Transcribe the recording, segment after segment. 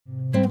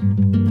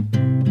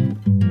In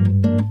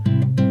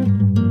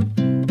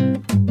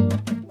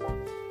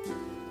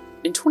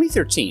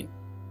 2013,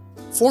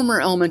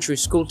 former elementary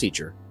school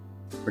teacher,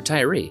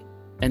 retiree,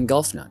 and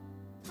golf nut,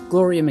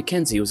 Gloria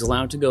McKenzie was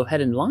allowed to go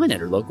head in line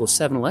at her local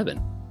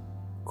 7-Eleven.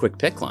 Quick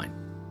pick line.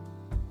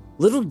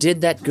 Little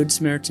did that Good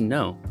Samaritan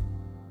know,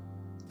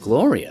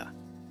 Gloria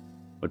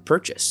would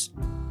purchase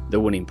the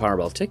winning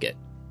Powerball ticket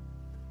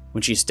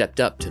when she stepped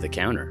up to the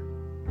counter.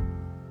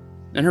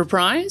 And her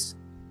prize?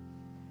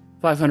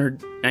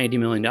 $590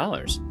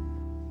 million.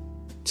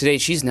 Today,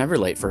 she's never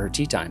late for her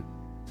tea time,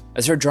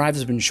 as her drive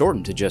has been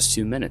shortened to just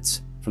 2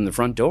 minutes from the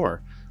front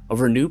door of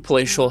her new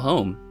palatial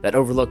home that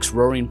overlooks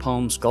Roaring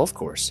Palms Golf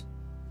Course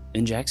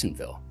in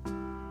Jacksonville.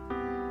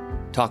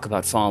 Talk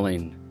about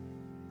falling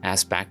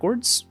ass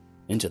backwards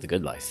into the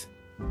good life.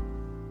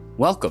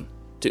 Welcome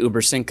to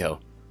Uber Cinco,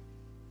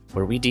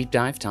 where we deep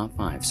dive top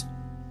fives.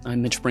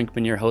 I'm Mitch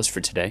Brinkman, your host for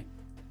today.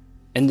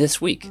 And this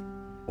week,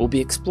 we'll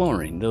be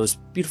exploring those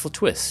beautiful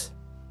twists,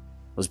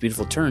 those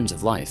beautiful turns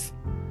of life,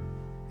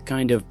 the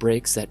kind of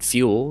breaks that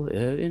fuel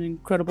an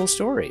incredible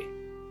story.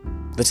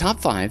 The top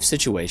 5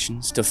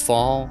 situations to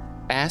fall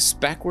ass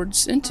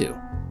backwards into.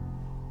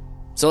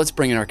 So let's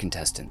bring in our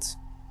contestants.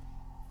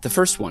 The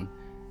first one,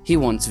 he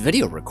once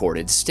video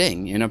recorded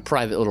Sting in a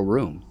private little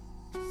room.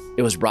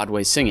 It was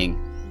Broadway singing,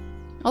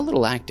 a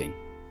little acting.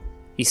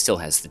 He still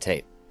has the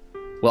tape.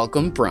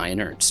 Welcome, Brian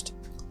Ernst.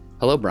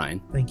 Hello,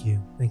 Brian. Thank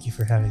you. Thank you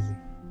for having me.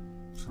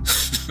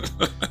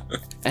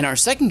 And our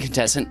second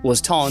contestant was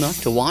tall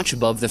enough to watch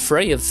above the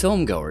fray of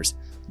filmgoers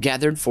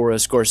gathered for a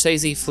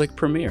Scorsese flick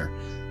premiere,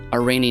 a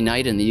rainy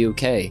night in the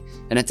UK,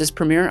 and at this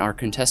premiere, our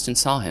contestant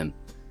saw him.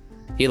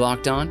 He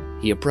locked on,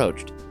 he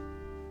approached,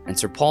 and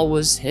Sir Paul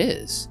was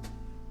his.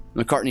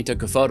 McCartney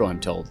took a photo,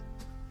 I'm told.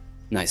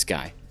 Nice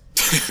guy.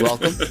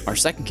 Welcome, our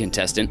second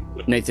contestant,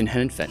 Nathan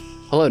Henfett.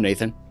 Hello,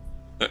 Nathan.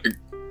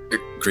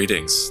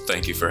 Greetings.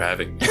 Thank you for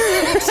having me.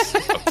 It's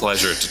a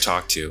pleasure to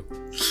talk to you.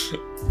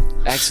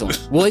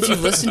 Excellent. Well, if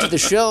you've listened to the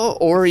show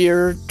or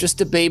you're just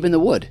a babe in the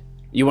wood,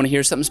 you want to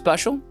hear something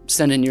special?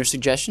 Send in your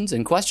suggestions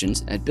and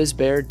questions at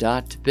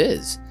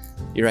bizbear.biz.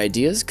 Your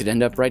ideas could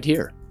end up right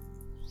here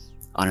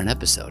on an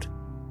episode.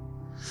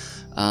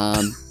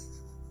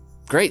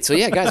 Great. So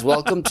yeah, guys,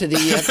 welcome to the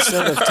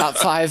episode of Top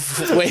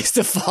 5 Ways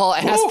to Fall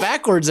Ass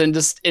Backwards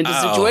into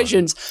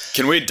situations.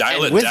 Can we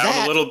dial it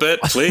down a little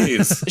bit,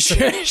 please? Sure.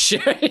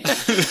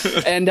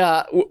 And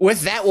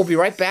with that, we'll be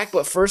right back.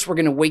 But first, we're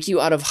going to wake you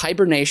out of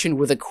hibernation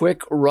with a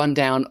quick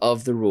rundown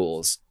of the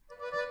rules.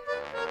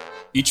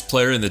 Each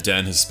player in the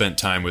den has spent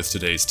time with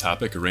today's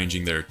topic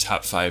arranging their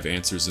top 5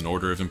 answers in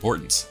order of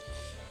importance.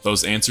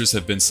 Those answers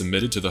have been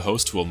submitted to the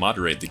host who will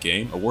moderate the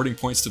game, awarding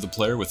points to the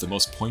player with the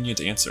most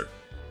poignant answer.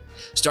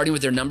 Starting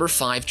with their number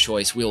 5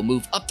 choice, we will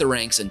move up the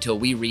ranks until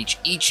we reach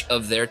each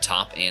of their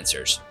top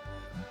answers.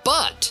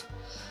 But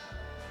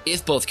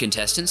if both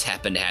contestants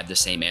happen to have the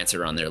same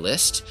answer on their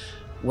list,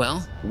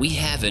 well, we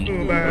have an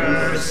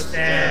Uber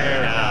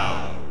stare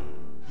down.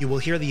 You will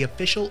hear the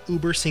official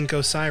Uber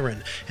Cinco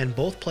siren, and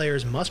both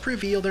players must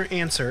reveal their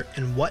answer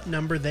and what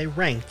number they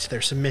ranked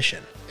their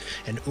submission.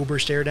 An Uber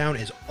stare down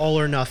is all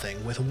or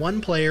nothing, with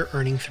one player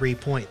earning 3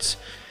 points.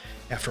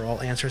 After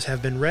all answers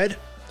have been read,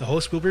 the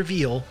host will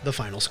reveal the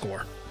final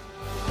score.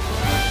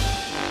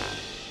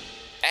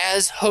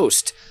 As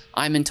host,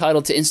 I'm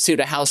entitled to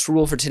institute a house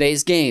rule for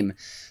today's game.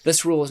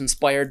 This rule is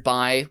inspired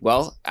by,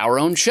 well, our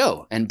own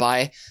show and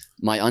by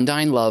my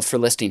undying love for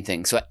listing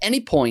things. So at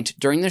any point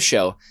during the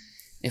show,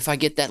 if I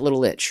get that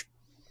little itch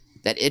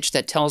that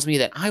tells me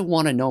that I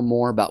want to know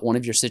more about one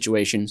of your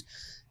situations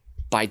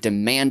by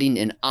demanding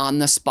an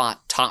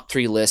on-the-spot top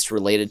 3 list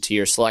related to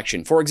your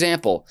selection. For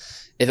example,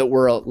 if it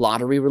were a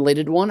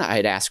lottery-related one,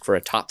 I'd ask for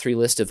a top 3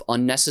 list of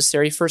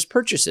unnecessary first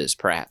purchases,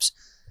 perhaps.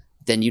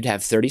 Then you'd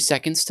have 30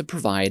 seconds to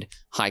provide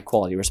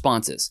high-quality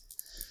responses.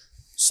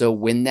 So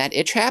when that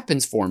itch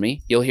happens for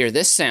me, you'll hear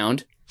this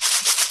sound.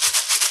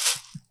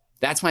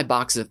 That's my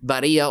box of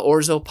Barilla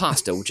Orzo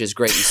pasta, which is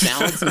great in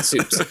salads and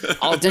soups.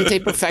 Al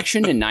dente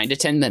perfection in 9 to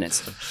 10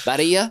 minutes.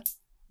 Barilla,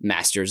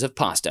 masters of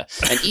pasta.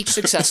 And each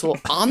successful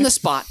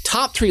on-the-spot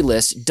top 3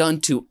 list done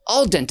to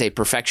al dente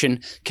perfection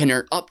can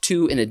earn up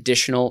to an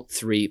additional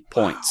 3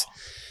 points. Wow.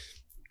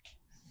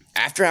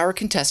 After our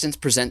contestants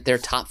present their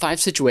top 5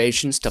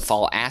 situations to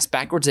fall ass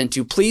backwards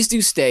into, please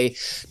do stay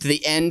to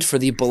the end for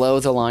the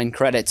below-the-line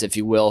credits, if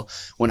you will,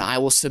 when I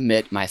will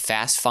submit my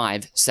Fast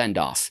 5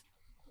 send-off,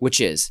 which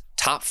is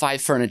top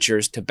 5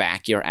 furnitures to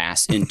back your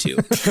ass into.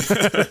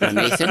 Now,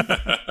 Nathan,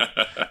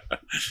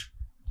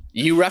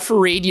 you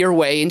refereed your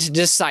way into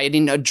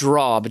deciding a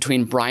draw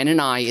between Brian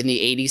and I in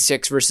the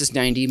 86 versus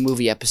 90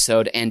 movie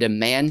episode, and a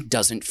man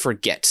doesn't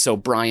forget. So,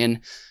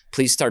 Brian,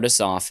 please start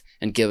us off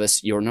and give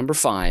us your number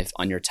 5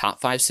 on your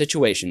top 5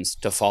 situations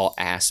to fall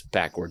ass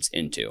backwards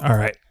into. All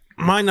right.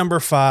 My number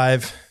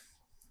 5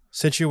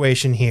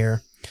 situation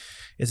here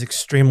is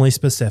extremely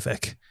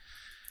specific.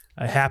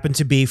 I happen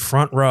to be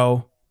front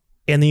row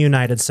in the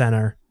United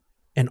Center,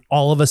 and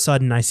all of a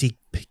sudden I see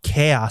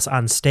chaos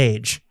on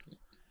stage.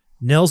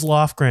 Nils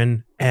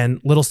Lofgren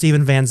and little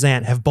Steven Van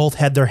Zandt have both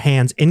had their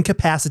hands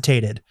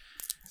incapacitated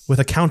with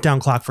a countdown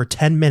clock for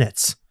 10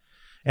 minutes,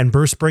 and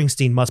Bruce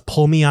Springsteen must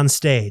pull me on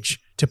stage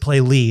to play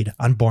lead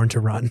on Born to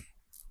Run.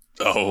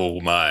 Oh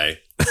my.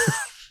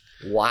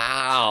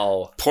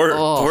 Wow.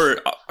 Poor.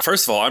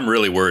 First of all, I'm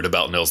really worried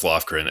about Nils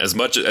Lofgren.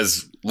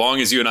 As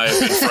long as you and I have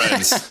been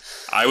friends,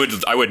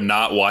 I would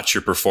not watch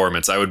your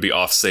performance. I would be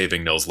off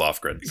saving Nils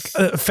Lofgren.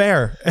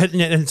 Fair.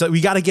 And so we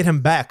got to get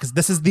him back because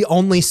this is the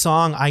only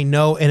song I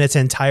know in its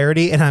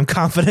entirety and I'm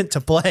confident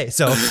to play.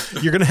 So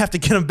you're going to have to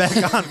get him back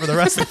on for the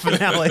rest of the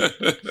finale.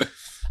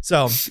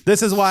 So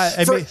this is why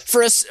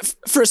for a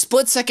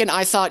split second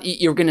I thought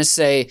you were gonna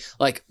say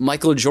like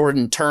Michael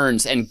Jordan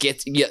turns and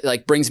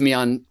brings me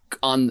on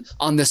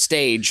the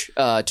stage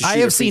to shoot. I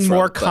have seen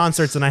more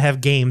concerts than I have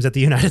games at the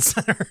United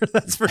Center.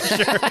 That's for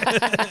sure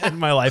in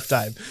my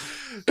lifetime.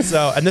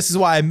 So, and this is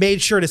why I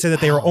made sure to say that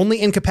they were only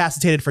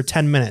incapacitated for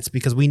 10 minutes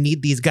because we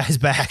need these guys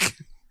back.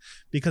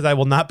 Because I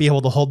will not be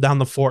able to hold down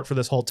the fort for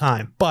this whole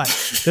time, but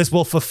this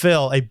will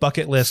fulfill a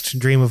bucket list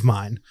dream of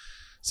mine.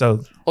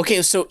 So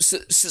okay, so what's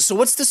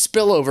the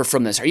spillover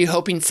from this? Are you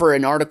hoping for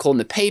an article in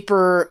the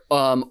paper,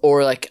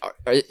 or like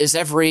is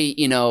every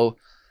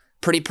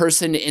pretty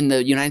person in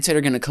the United States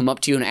going to come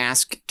up to you and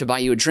ask to buy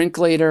you a drink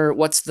later?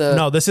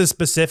 No, this is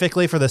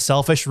specifically for the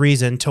selfish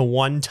reason to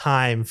one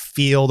time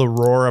feel the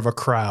roar of a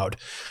crowd,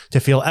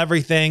 to feel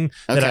everything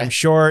that I'm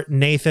sure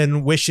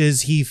Nathan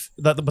wishes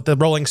but the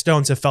Rolling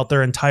Stones have felt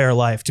their entire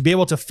life. To be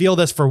able to feel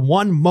this for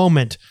one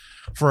moment.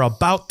 For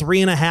about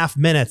 3.5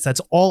 minutes.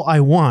 That's all I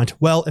want.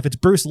 Well, if it's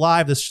Bruce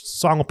live, this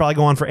song will probably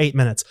go on for 8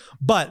 minutes,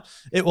 but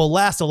it will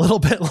last a little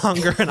bit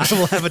longer and I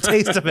will have a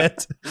taste of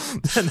it.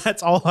 And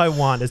that's all I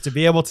want is to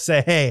be able to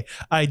say, hey,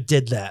 I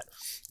did that.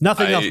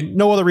 Nothing else,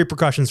 no other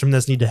repercussions from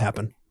this need to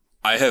happen.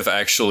 I have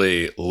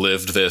actually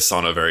lived this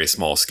on a very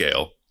small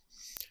scale.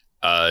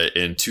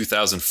 In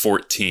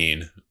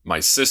 2014, my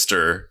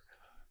sister,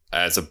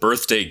 as a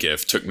birthday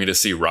gift, took me to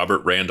see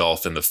Robert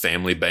Randolph and the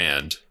Family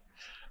Band.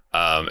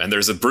 And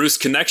there's a Bruce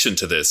connection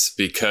to this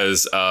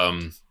because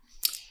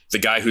the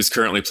guy who's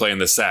currently playing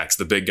the sax,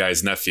 the big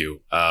guy's nephew.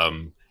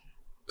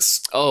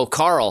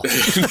 Carl.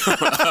 His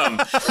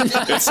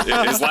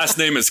last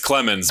name is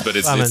Clemens, but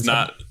it's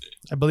not.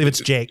 I believe it's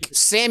Jake.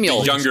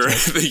 Samuel.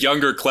 The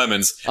younger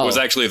Clemens was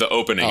actually the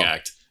opening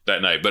act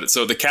that night. But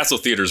so the Castle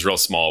Theater is real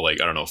small, like,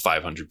 I don't know,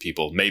 500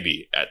 people,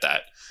 maybe at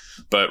that.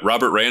 But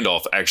Robert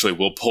Randolph actually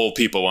will pull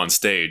people on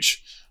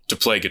stage to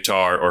play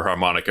guitar or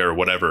harmonica or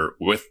whatever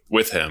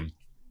with him.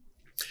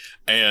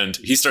 And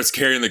he starts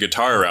carrying the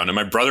guitar around, and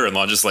my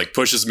brother-in-law just like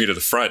pushes me to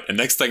the front. And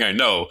next thing I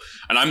know,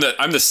 and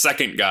I'm the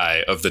second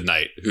guy of the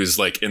night who's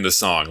like in the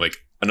song. Like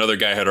another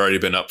guy had already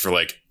been up for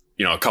like,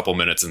 a couple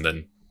minutes, and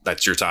then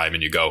that's your time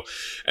and you go.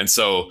 And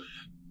so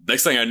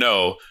next thing I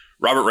know,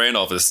 Robert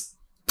Randolph is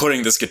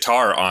putting this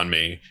guitar on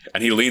me,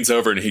 and he leans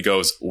over and he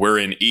goes, "We're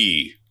in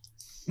E."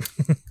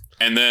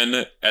 And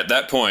then at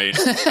that point,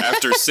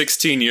 after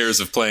 16 years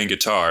of playing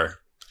guitar,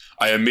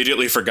 I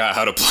immediately forgot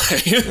how to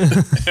play.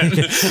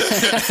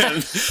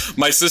 and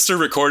my sister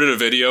recorded a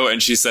video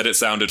and she said it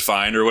sounded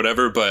fine or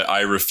whatever, but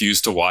I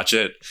refused to watch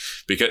it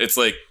because it's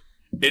like,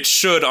 it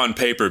should on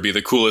paper be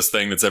the coolest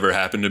thing that's ever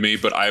happened to me.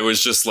 But I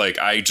was just like,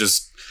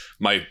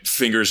 my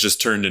fingers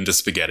just turned into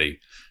spaghetti.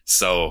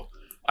 So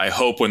I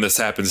hope when this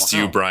happens to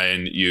you,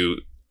 Brian, you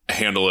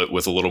handle it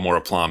with a little more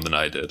aplomb than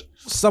I did.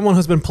 Someone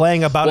who's been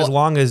playing about as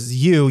long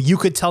as you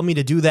could tell me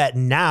to do that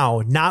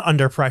now, not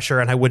under pressure,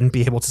 and I wouldn't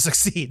be able to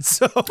succeed.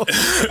 So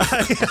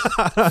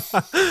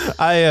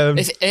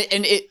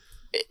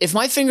if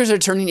my fingers are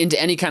turning into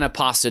any kind of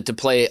pasta to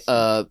play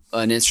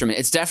an instrument,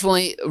 it's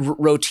definitely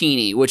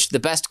rotini, which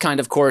the best kind,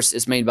 of course,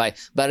 is made by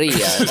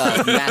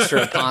Barilla, master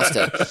of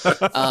pasta.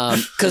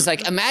 Because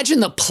like, imagine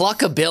the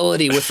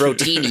pluckability with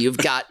rotini. You've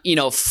got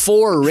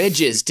 4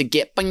 ridges to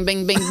get bing,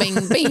 bing, bing,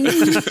 bing, bing.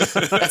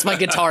 That's my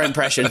guitar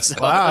impression.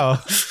 So. Wow,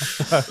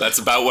 that's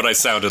about what I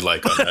sounded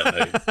like on that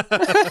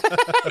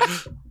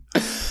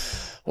night.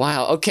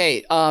 Wow.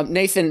 Okay,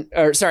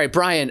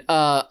 Brian.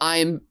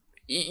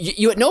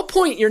 You at no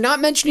point, you're not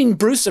mentioning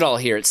Bruce at all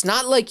here. It's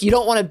not like you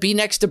don't want to be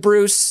next to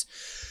Bruce.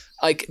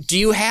 Like, do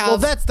you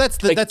have? Well,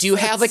 do you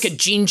have like a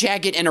jean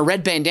jacket and a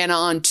red bandana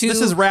on too?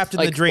 This is wrapped in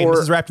the dream. This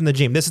is wrapped in the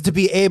dream. This is to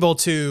be able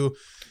to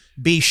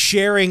be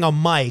sharing a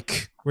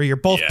mic where you're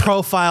both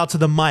profile to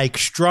the mic,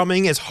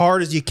 strumming as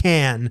hard as you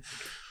can,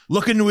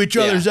 looking into each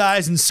other's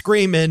eyes and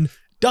screaming.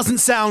 Doesn't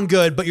sound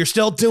good, but you're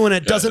still doing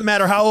it. Doesn't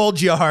matter how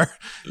old you are.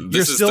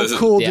 You're still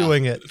cool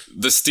doing it.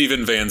 The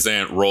Steven Van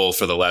Zandt role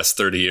for the last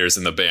 30 years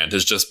in the band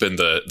has just been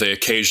the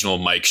occasional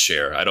mic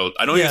share. I don't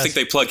even think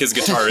they plug his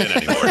guitar in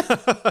anymore.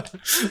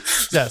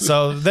 Yeah,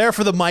 so there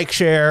for the mic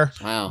share.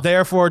 Wow.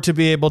 Therefore, to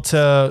be able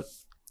to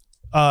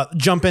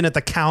jump in at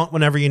the count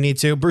whenever you need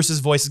to. Bruce's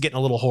voice is getting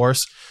a little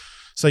hoarse,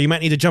 so you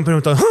might need to jump in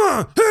with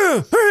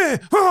the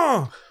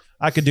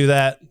I could do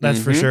that. That's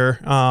for sure.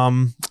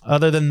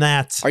 Other than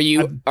that, are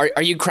you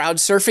crowd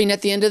surfing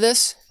at the end of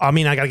this? I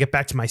mean, I got to get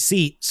back to my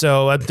seat,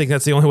 so I think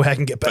that's the only way I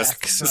can get back.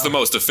 It's the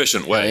most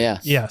efficient way. Yeah.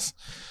 Yes.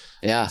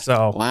 Yeah.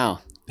 So wow.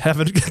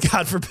 Heaven,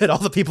 God forbid, all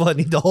the people that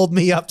need to hold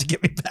me up to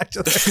get me back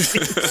to their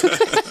seats.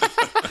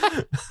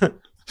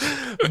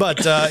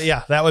 But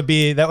yeah, that would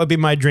be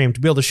my dream, to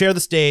be able to share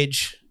the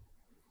stage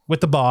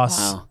with the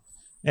boss. Wow.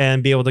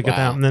 And be able to get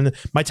down. And then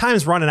my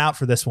time's running out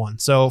for this one.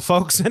 So,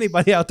 folks,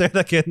 anybody out there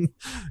that can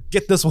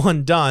get this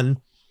one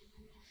done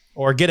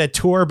or get a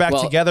tour back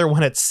together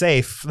when it's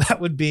safe, that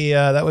would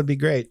be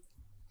great.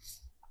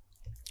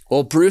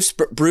 Well,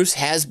 Bruce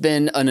has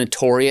been a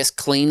notorious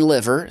clean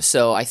liver,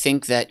 so I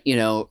think that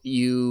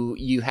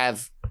you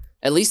have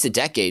at least a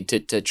decade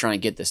to try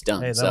and get this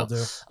done. Hey, that'll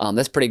do.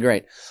 That's pretty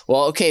great.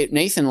 Well, okay,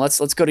 Nathan,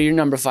 let's go to your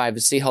number 5 to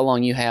see how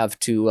long you have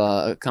to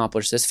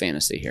accomplish this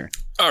fantasy here.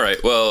 All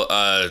right.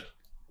 Well,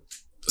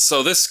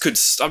 so this could.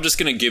 I'm just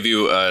going to give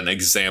you an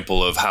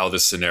example of how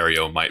this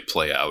scenario might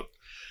play out.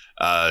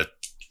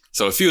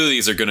 So a few of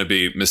these are going to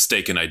be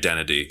mistaken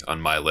identity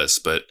on my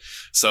list, but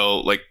so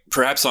like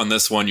perhaps on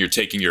this one, you're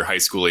taking your high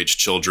school age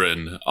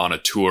children on a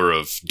tour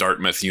of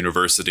Dartmouth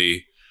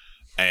University,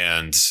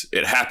 and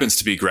it happens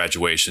to be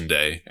graduation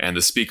day, and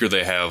the speaker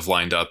they have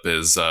lined up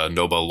is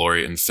Nobel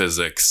laureate in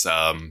physics.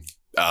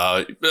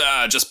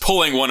 Just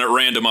pulling one at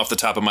random off the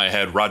top of my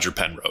head, Roger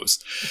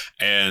Penrose.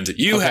 And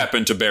you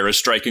happen to bear a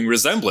striking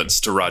resemblance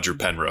to Roger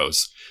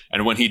Penrose.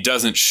 And when he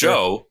doesn't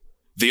show,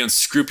 the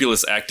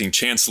unscrupulous acting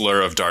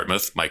chancellor of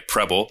Dartmouth, Mike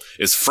Preble,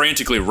 is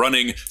frantically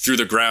running through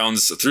the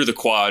grounds, through the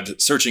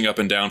quad, searching up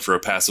and down for a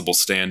passable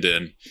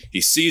stand-in. He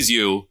sees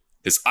you,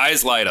 his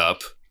eyes light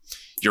up,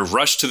 you're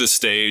rushed to the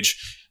stage,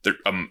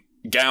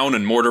 gown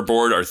and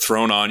mortarboard are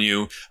thrown on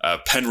you,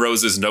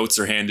 Penrose's notes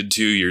are handed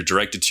to you, you're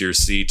directed to your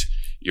seat.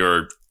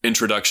 Your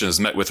introduction is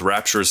met with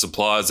rapturous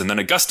applause, and then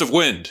a gust of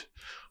wind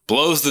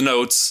blows the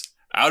notes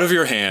out of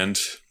your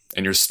hand,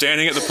 and you're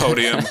standing at the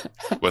podium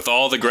with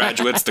all the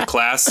graduates, the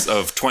class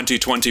of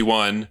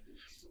 2021,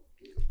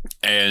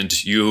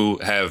 and you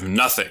have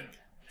nothing.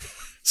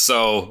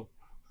 So,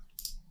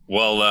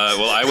 while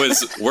I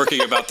was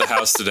working about the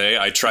house today,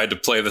 I tried to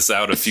play this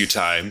out a few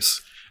times,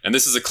 and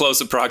this is a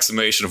close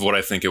approximation of what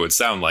I think it would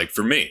sound like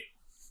for me.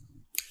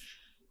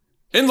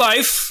 In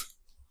life,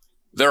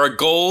 there are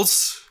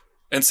goals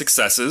and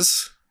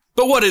successes.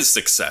 But what is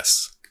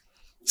success?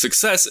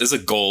 Success is a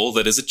goal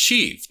that is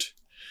achieved.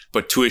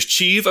 But to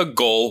achieve a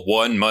goal,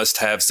 one must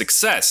have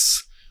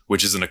success,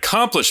 which is an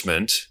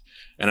accomplishment,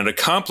 and an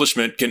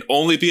accomplishment can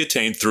only be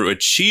attained through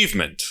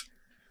achievement.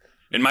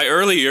 In my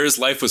early years,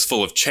 life was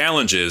full of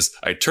challenges.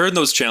 I turned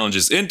those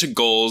challenges into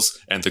goals,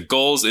 and the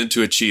goals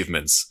into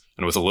achievements.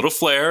 And with a little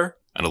flair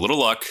and a little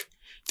luck,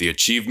 the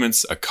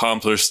achievements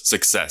accomplished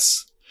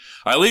success.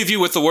 I leave you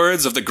with the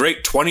words of the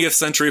great 20th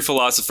century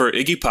philosopher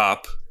Iggy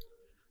Pop.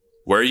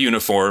 Wear a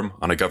uniform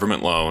on a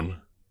government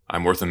loan.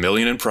 I'm worth $1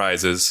 million in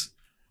prizes.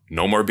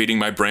 No more beating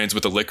my brains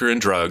with the liquor and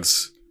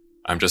drugs.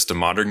 I'm just a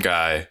modern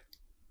guy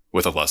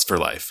with a lust for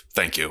life.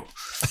 Thank you.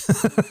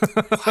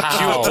 Wow.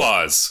 Cue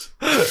applause.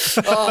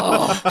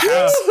 Oh.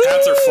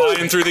 Hats are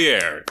flying through the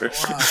air.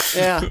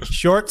 Yeah.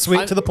 Short,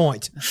 sweet, to the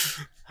point.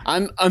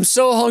 I'm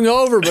so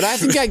hungover, but I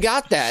think I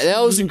got that. That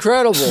was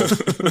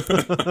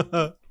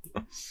incredible.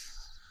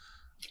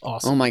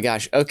 Awesome. Oh my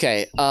gosh.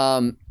 Okay.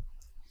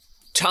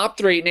 Top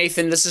 3,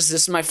 Nathan. This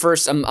is my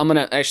first. I'm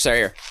gonna actually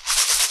here.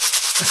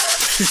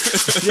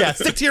 Yeah,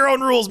 stick to your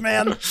own rules,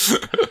 man.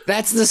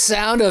 That's the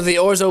sound of the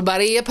Orzo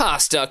Barilla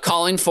pasta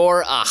calling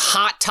for a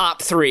hot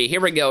top 3.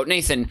 Here we go,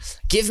 Nathan.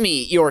 Give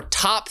me your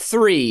top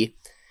 3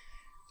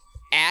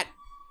 at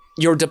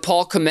your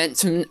DePaul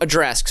commencement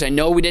address, because I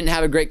know we didn't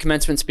have a great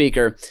commencement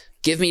speaker.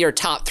 Give me your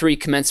top 3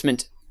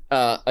 commencement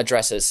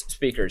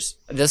speakers.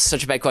 This is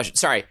such a bad question.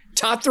 Sorry.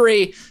 Top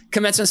 3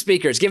 commencement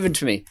speakers. Give it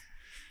to me.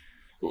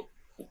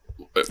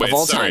 Wait, of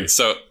all sorry. time.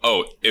 So,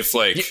 if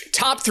like...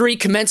 Top 3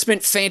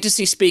 commencement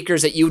fantasy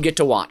speakers that you would get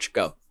to watch.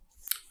 Go.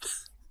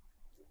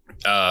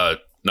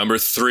 Number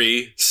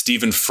 3,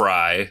 Stephen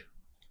Fry.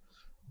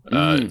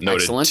 Noted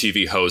excellent.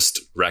 TV host,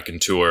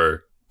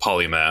 raconteur,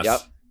 polymath.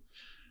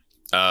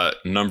 Yep.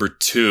 Number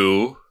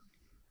 2,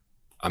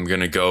 I'm going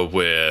to go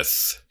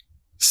with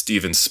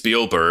Steven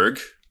Spielberg,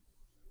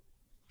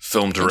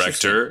 film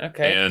director,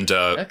 Okay. and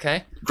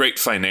Okay. great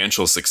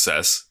financial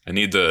success.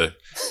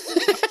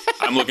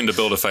 I'm looking to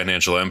build a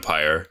financial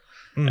empire.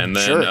 And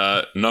then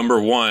Sure.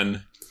 Number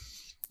 1,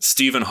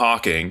 Stephen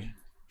Hawking,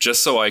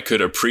 just so I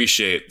could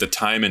appreciate the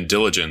time and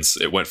diligence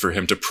it went for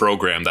him to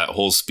program that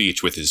whole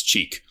speech with his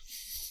cheek.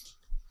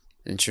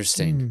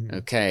 Interesting.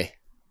 Okay.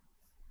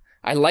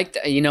 I like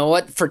that. You know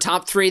what? For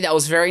top 3, that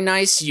was very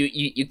nice.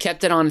 You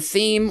kept it on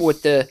theme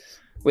with the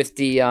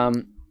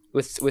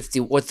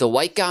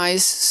white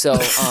guys. So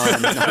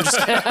I'm just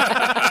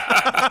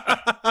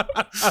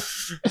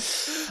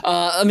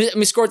let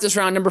me score this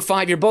round. Number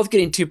 5. You're both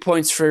getting 2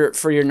 points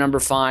for your number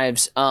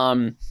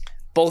 5s.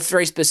 Both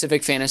very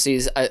specific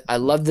fantasies. I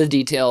love the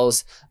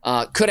details.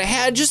 Could have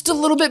had just a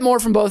little bit more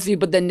from both of you,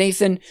 but then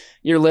Nathan,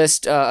 your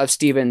list of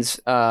Stevens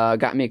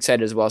got me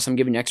excited as well. So I'm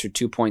giving you extra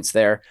 2 points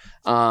there.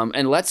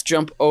 And let's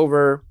jump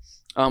over.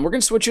 We're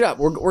going to switch it up.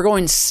 We're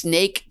going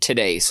snake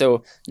today.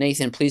 So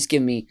Nathan, please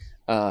give me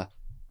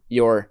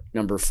your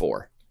number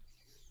 4.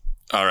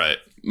 All right.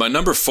 My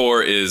number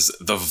 4 is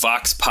the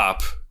Vox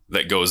Pop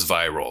that goes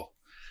viral.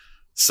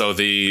 So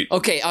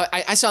Okay,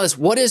 I saw this.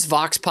 What is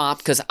Vox Pop?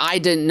 Because I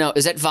didn't know.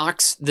 Is that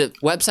Vox, the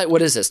website?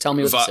 What is this? Tell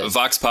me what this is.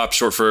 Vox Pop,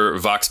 short for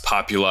Vox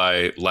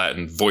Populi,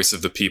 Latin, voice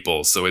of the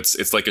people. So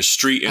it's like a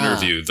street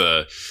interview.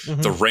 The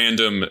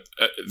random,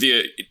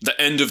 the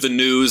end of the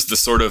news, the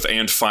sort of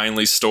and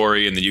finally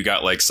story, and then you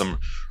got like some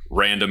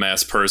random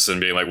ass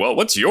person being like, well,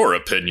 what's your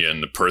opinion?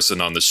 The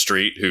person on the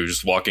street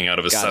who's walking out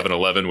of a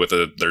 7-Eleven with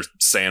their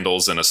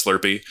sandals and a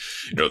Slurpee,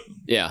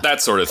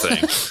 that sort of thing.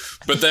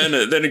 But then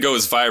it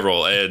goes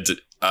viral, and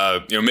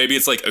maybe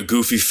it's like a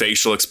goofy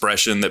facial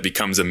expression that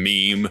becomes a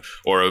meme,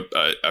 or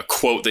a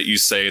quote that you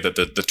say that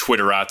the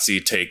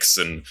Twitterazzi takes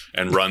and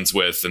runs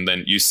with, and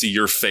then you see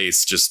your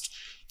face just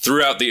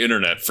throughout the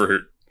internet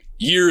for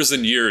years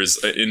and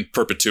years in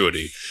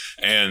perpetuity.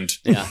 And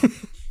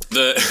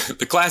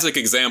the classic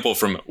example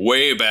from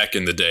way back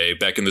in the day,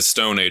 back in the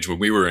Stone Age when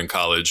we were in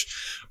college,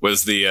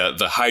 was the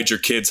hide your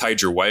kids,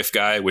 hide your wife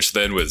guy, which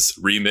then was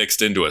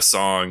remixed into a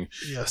song.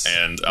 Yes.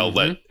 And I'll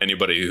let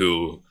anybody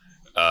who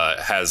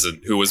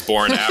was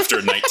born after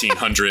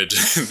 1900,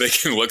 they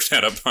can look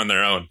that up on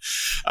their own.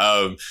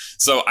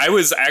 So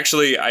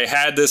I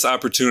had this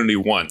opportunity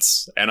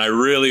once, and I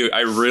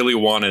really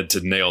wanted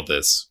to nail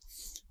this.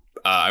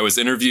 I was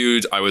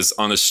interviewed. I was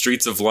on the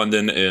streets of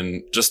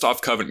London just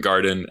off Covent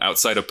Garden,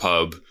 outside a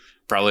pub,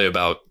 probably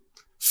about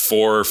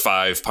 4 or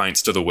 5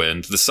 pints to the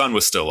wind. The sun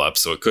was still up,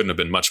 so it couldn't have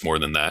been much more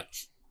than that.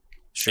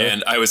 Sure.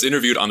 And I was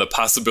interviewed on the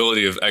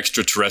possibility of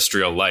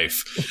extraterrestrial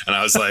life. And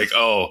I was like,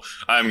 oh,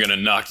 I'm going to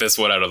knock this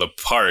one out of the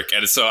park.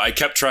 And so I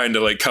kept trying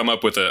to come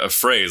up with a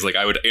phrase. Like,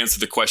 I would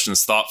answer the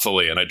questions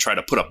thoughtfully, and I'd try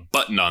to put a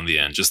button on the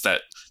end, just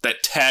that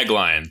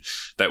tagline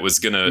that was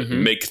going to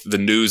make the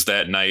news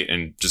that night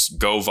and just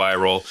go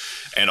viral.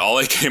 And all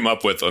I came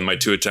up with on my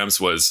 2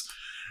 attempts was,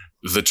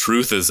 the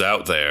truth is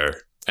out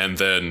there. And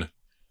then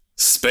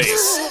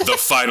space, the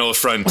final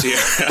frontier.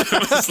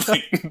 I was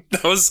like,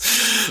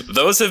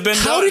 those have been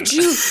How done. did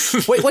you...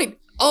 Wait.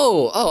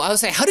 Oh, I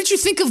was saying, how did you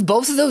think of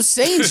both of those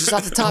sayings just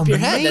off the top of your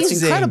head?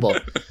 That's incredible.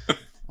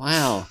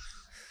 Wow.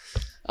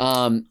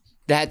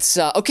 That's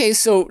okay.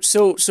 So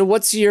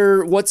what's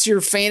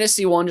your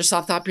fantasy one just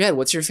off the top of your head?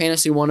 What's your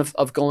fantasy one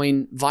of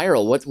going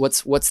viral?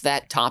 What's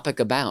that topic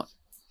about?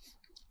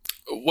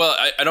 Well,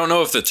 I don't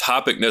know if the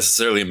topic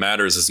necessarily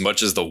matters as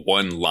much as the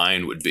one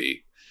line would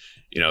be,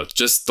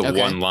 just the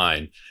one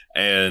line.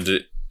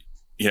 And,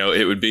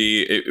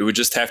 it would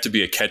just have to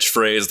be a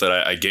catchphrase that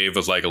I gave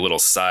with like a little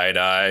side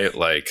eye,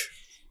 like.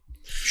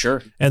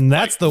 Sure. And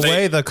that's the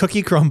way the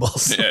cookie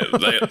crumbles. Yeah,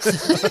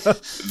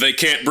 they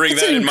can't bring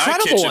that in my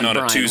kitchen on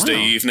a Tuesday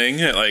evening.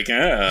 Like,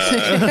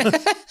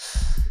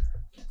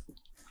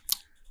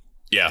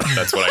 yeah,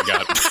 that's what I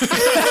got.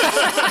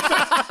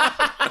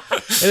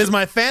 It is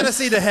my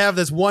fantasy to have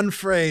this one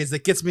phrase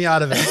that gets me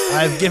out of it.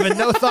 I've given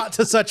no thought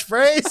to such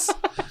phrase.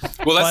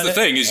 Well, that's the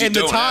thing, is you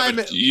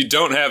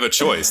don't have a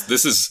choice.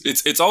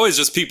 It's always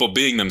just people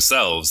being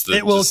themselves.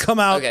 It will come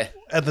out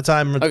at the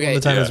time. When the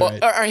time is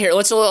right. All right, here.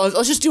 Let's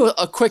just do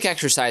a quick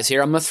exercise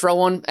here. I'm gonna throw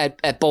one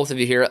at both of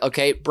you here.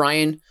 Okay,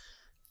 Brian,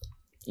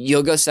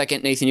 you'll go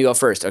second. Nathan, you go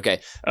first.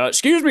 Okay.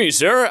 Excuse me,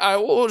 sir. I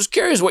was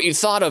curious what you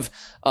thought of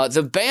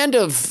the band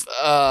of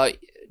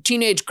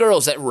teenage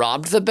girls that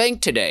robbed the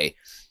bank today.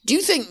 Do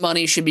you think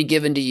money should be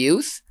given to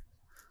youth?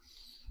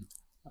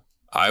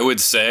 I would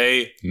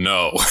say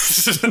no.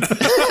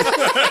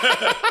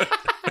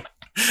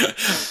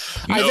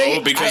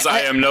 Because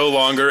I am no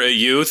longer a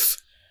youth.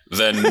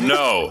 Then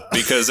no,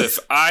 because if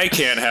I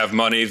can't have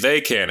money,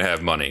 they can't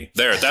have money.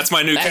 That's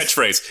my new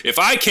catchphrase. If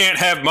I can't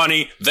have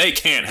money, they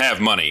can't have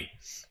money.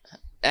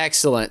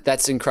 Excellent.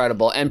 That's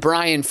incredible. And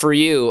Brian, for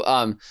you,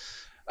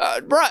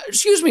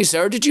 excuse me,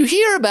 sir, did you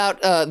hear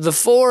about the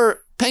 4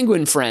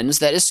 penguin friends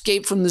that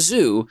escaped from the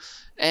zoo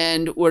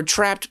and were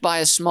trapped by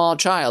a small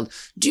child?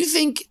 Do you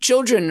think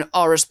children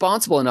are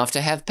responsible enough to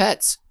have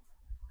pets?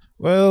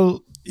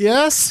 Well,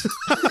 yes.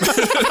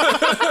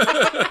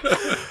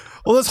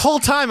 Well, this whole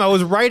time I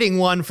was writing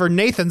one for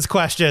Nathan's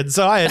question,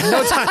 so I had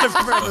no time to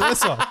prepare for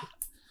this one.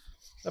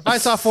 If I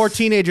saw 4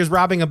 teenagers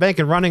robbing a bank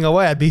and running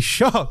away, I'd be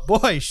shocked.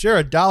 Boy, sure,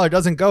 a dollar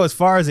doesn't go as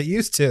far as it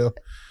used to.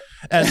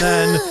 And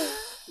then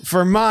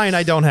for mine,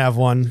 I don't have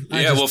one.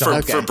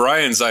 For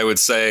Brian's, I would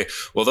say,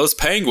 well, those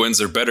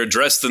penguins are better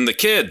dressed than the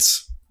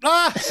kids.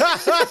 It's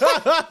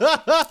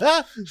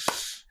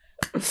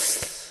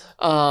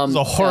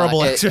a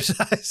horrible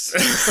exercise.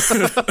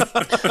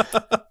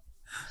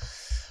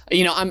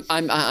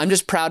 I'm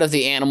just proud of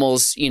the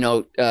animals,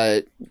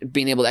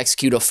 being able to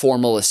execute a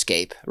formal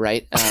escape,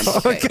 right?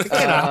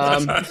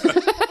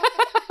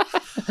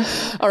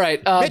 All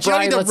right, Mitch,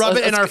 Brian, you need to rub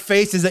it in our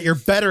faces that you're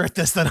better at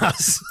this than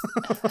us.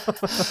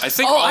 I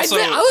think I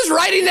was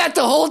writing that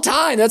the whole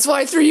time. That's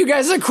why I threw you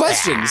guys a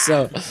question.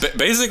 So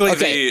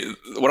basically,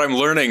 what I'm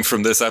learning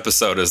from this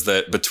episode is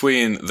that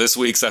between this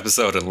week's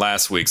episode and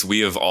last week's, we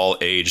have all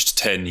aged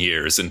 10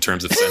 years in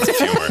terms of sense of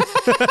humor.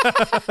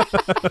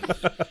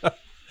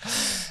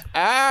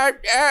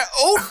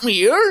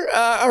 Oatmeal.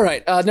 All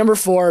right. Number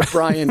 4,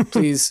 Brian,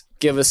 please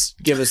give us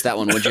that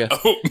one, would you?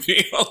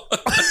 Oatmeal.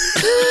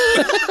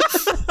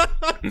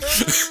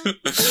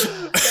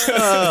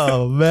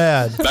 Oh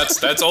man,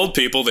 That's old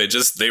people. They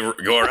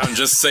go around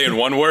just saying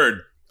one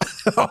word.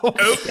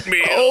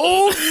 Oatmeal.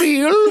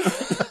 Oatmeal.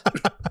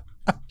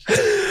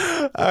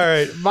 All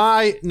right,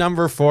 my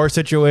number 4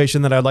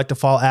 situation that I'd like to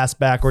fall ass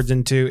backwards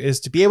into is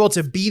to be able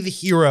to be the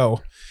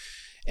hero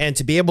and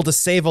to be able to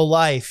save a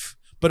life,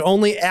 but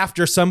only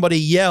after somebody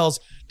yells,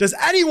 "Does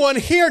anyone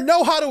here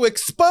know how to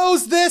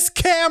expose this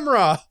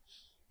camera?"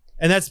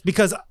 And that's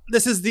because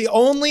this is the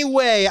only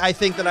way I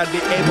think that I'd be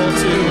able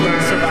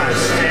to survive.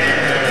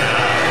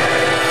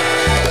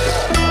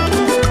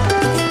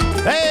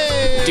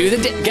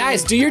 Hey!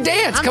 Guys, do your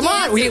dance. Come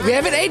on. We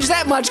haven't aged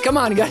that much. Come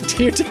on. You got to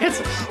do your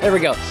dance. There we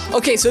go.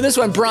 Okay, so this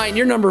one, Brian,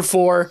 you're number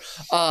 4.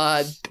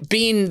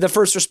 Being the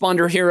first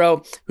responder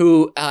hero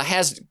who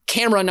has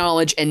camera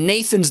knowledge, and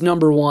Nathan's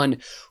number 1,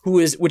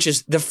 which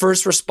is the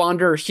first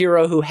responder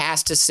hero who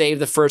has to save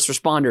the first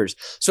responders.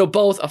 So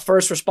both a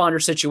first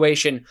responder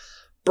situation.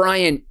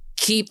 Brian,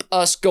 keep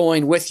us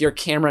going with your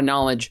camera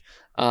knowledge.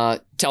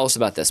 Tell us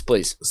about this,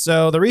 please.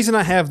 So the reason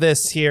I have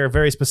this here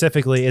very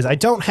specifically is I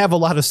don't have a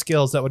lot of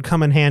skills that would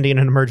come in handy in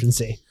an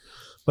emergency.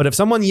 But if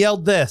someone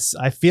yelled this,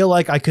 I feel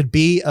like I could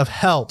be of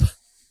help.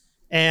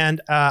 And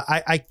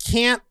I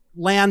can't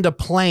land a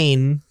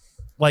plane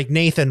like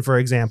Nathan, for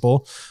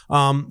example.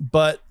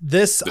 But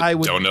this I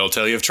would... Don't know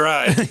till you've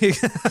tried.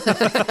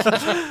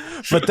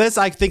 But this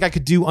I think I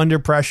could do under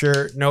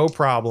pressure, no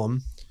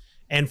problem.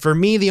 And for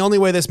me, the only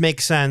way this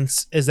makes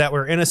sense is that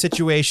we're in a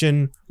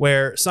situation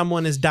where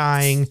someone is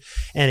dying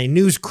and a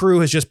news crew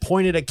has just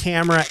pointed a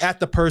camera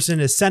at the person,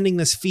 is sending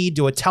this feed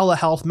to a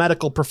telehealth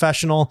medical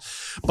professional,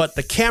 but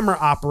the camera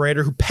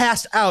operator who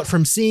passed out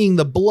from seeing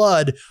the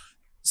blood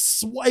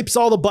swipes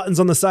all the buttons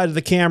on the side of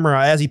the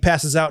camera as he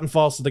passes out and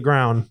falls to the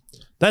ground.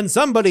 Then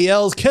somebody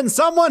yells, "Can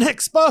someone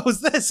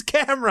expose this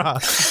camera?"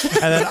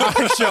 And then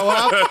I show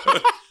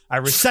up. I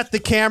reset the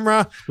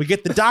camera. We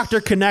get the doctor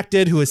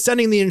connected who is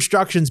sending the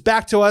instructions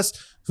back to us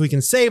so we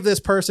can save this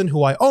person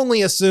who I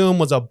only assume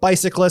was a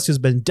bicyclist who's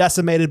been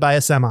decimated by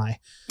a semi.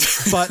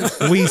 But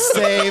we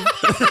save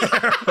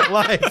their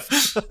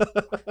life.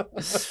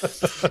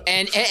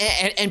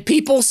 And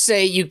people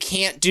say you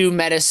can't do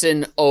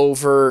medicine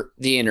over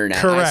the internet.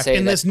 Correct.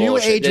 In this new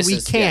age,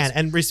 we can.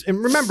 Yes.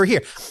 And remember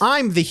here,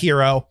 I'm the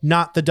hero,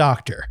 not the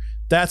doctor.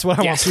 That's what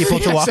I want people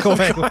to walk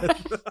away with.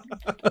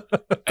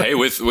 Hey,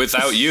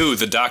 without you,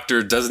 the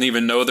doctor doesn't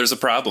even know there's a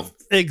problem.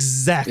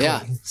 Exactly.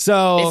 Yeah.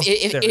 So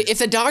if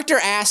the doctor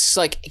asks,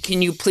 like,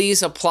 can you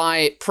please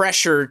apply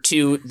pressure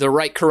to the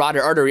right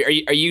carotid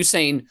artery? Are you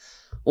saying,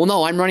 well,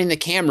 no, I'm running the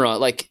camera.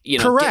 Like, you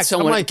know, correct. Get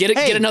someone, like, get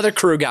hey, another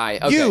crew guy.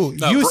 Okay. You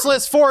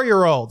useless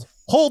 4-year-old,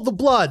 hold the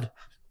blood.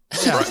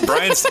 Yeah.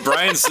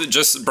 Brian's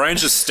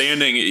just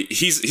standing.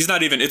 He's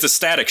not even. It's a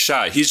static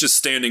shot. He's just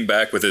standing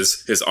back with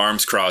his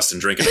arms crossed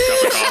and drinking a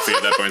cup of coffee.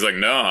 At that point, he's like,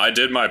 "No, I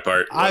did my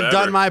part. Whatever. I've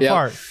done my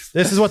part.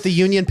 This is what the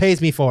union pays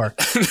me for."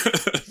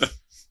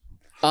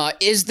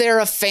 Is there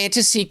a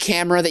fantasy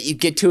camera that you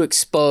get to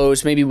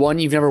expose? Maybe one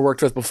you've never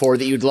worked with before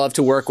that you'd love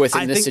to work with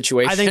in this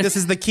situation? I think this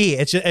is the key.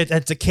 It's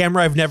a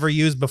camera I've never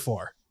used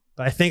before,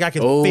 but I think I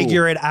can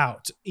figure it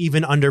out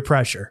even under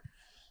pressure.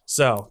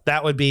 So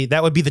that would be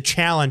the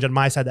challenge on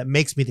my side that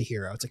makes me the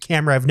hero. It's a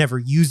camera I've never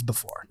used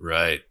before.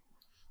 Right.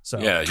 So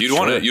yeah, you'd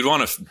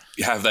want to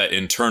have that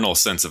internal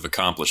sense of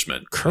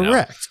accomplishment.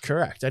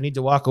 Correct. I need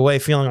to walk away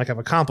feeling like I've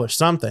accomplished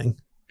something.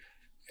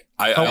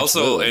 I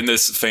also in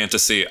this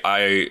fantasy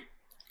I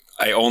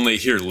only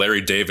hear Larry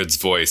David's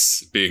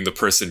voice being the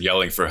person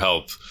yelling for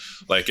help,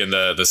 like in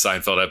the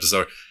Seinfeld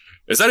episode.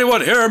 Is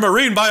anyone here a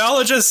marine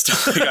biologist?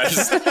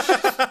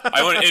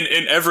 I want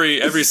in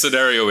every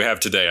scenario we have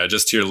today. I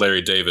just hear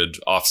Larry David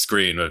off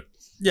screen.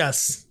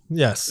 Yes.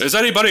 Does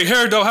anybody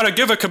here know how to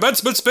give a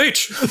commencement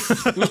speech?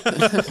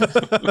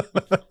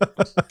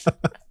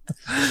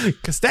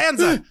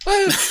 Costanza.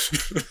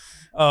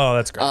 Oh,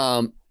 that's great.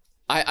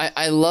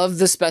 I love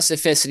the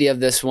specificity of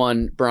this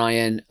one,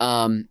 Brian.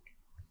 And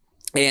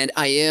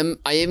I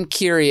am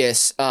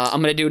curious.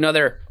 I'm gonna do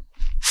another.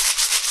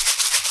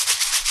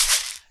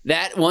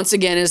 That, once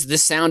again, is the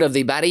sound of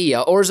the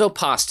Barilla Orzo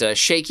pasta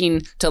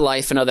shaking to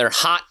life another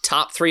hot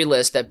top 3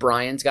 list that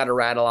Brian's got to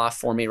rattle off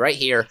for me right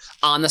here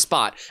on the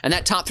spot. And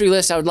that top 3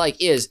 list I would like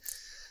is,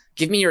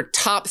 give me your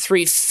top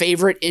 3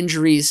 favorite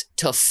injuries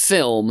to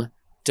film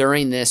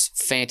during this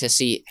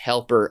fantasy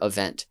helper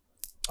event.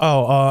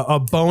 Oh, a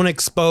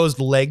bone-exposed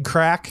leg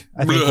crack,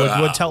 I think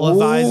would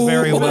televise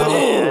very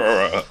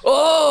well.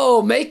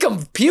 Oh, make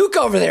them puke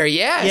over there,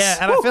 yes. Yeah,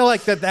 and I feel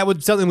like that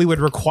would something we would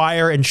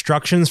require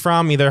instructions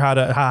from, either how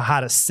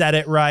to set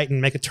it right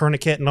and make a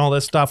tourniquet and all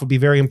this stuff would be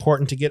very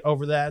important to get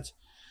over that.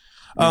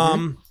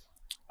 Mm-hmm.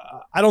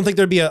 I don't think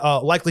there'd be a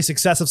likely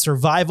success of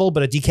survival,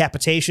 but a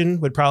decapitation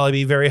would probably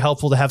be very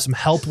helpful to have some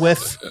help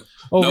with.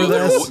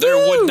 There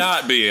would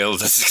not be a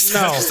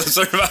success of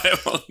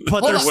survival.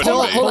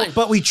 But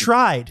but we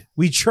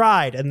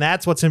tried, and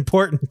that's what's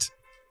important.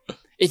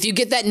 if you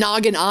get that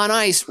noggin on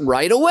ice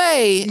right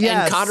away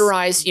Yes. and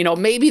cauterize,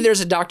 maybe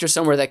there's a doctor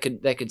somewhere that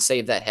could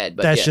save that head.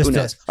 But That's yeah, just who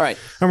knows? it. All right.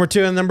 Number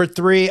 2 and number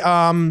 3,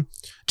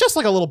 just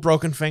like a little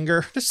broken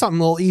finger, just something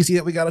a little easy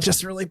that we got to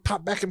just really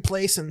pop back in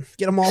place and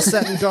get them all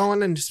set and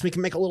going, and just we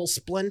can make a little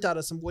splint out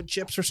of some wood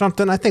chips or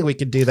something. I think we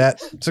could do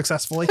that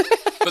successfully.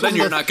 But then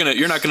you're not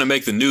gonna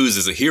make the news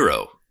as a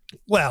hero.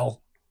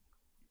 Well,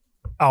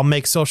 I'll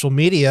make social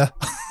media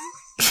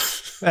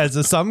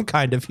as some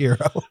kind of hero.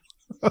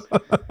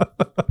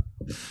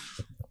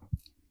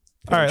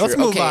 All right, let's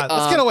move Okay, on.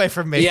 Let's get away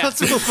from me. yeah.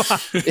 Let's move on.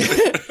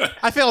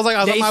 I feel like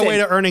I was on my Nathan. way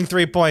to earning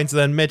 3 points,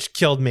 then Mitch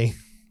killed me.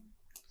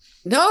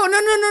 No.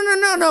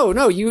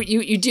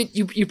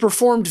 You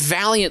performed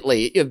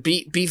valiantly.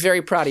 Be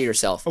very proud of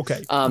yourself.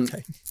 Okay.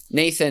 Okay.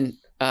 Nathan,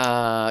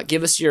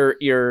 give us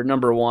your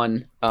number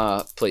 1,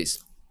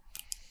 please.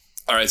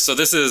 All right, so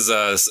this is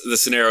the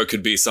scenario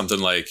could be something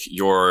like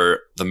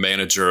you're the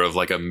manager of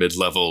like a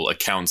mid-level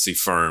accountancy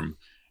firm,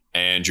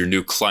 and your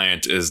new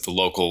client is the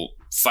local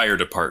fire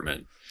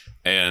department,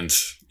 and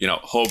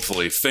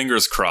hopefully,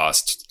 fingers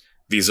crossed,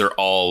 these are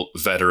all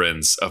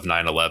veterans of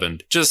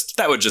 9/11.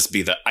 That would just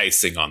be the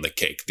icing on the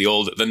cake, the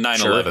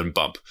 9/11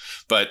 bump.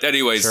 But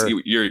anyways, Sure.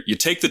 you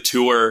take the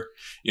tour.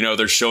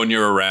 They're showing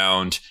you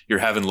around, you're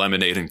having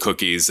lemonade and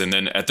cookies. And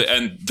then at the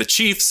end, the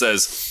chief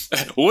says,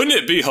 wouldn't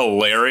it be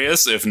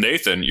hilarious if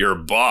Nathan, your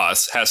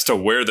boss, has to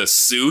wear the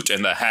suit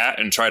and the hat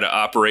and try to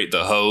operate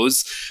the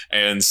hose?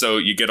 And so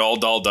you get all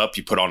dolled up,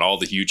 you put on all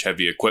the huge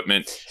heavy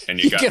equipment, and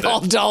you got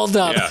all dolled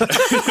up. Yeah.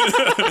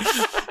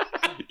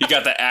 You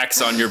got the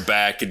axe on your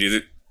back, and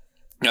you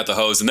got the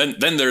hose. And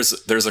then there's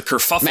a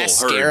kerfuffle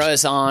Mascara heard.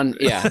 is on.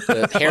 Yeah.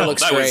 The hair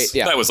looks great.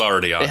 That was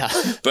already on. Yeah.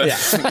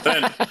 But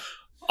then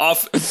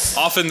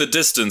off in the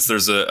distance,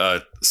 there's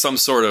some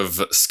sort of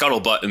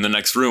scuttlebutt in the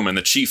next room, and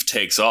the chief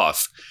takes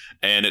off.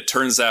 And it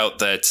turns out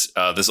that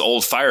this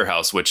old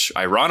firehouse, which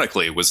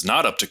ironically was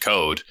not up to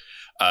code,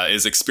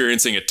 is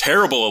experiencing a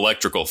terrible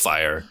electrical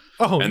fire.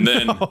 Oh, and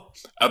then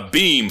a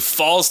beam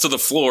falls to the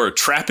floor,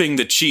 trapping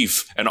the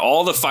chief and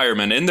all the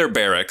firemen in their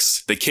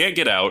barracks. They can't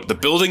get out. The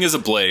building is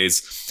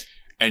ablaze.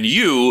 And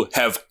you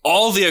have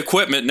all the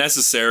equipment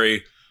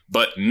necessary,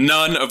 but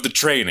none of the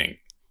training.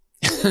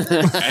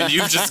 And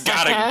you've just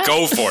got to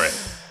go for it.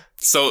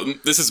 So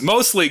this is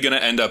mostly going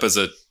to end up as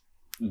a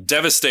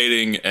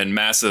devastating and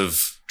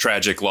massive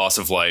tragic loss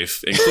of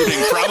life,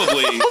 including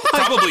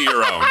probably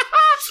your own.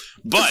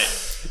 But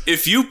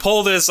if you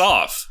pull this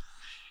off,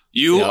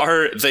 you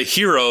are the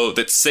hero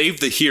that saved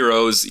the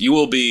heroes. You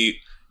will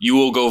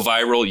go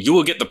viral. You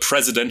will get the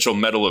Presidential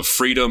Medal of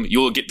Freedom. You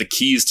will get the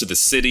keys to the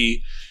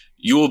city.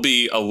 You will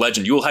be a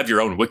legend. You will have your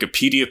own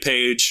Wikipedia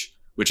page,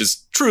 which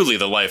is truly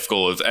the life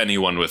goal of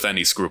anyone with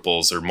any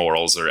scruples or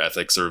morals or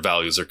ethics or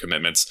values or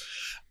commitments.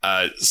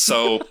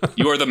 So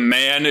you are the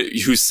man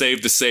who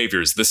saved the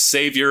saviors, the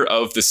savior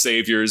of the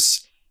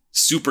saviors,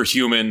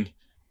 superhuman.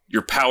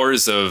 Your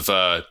powers of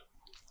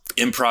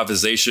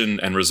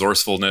improvisation and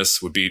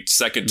resourcefulness would be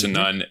second to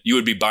none. You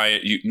would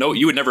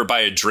you would never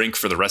buy a drink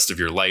for the rest of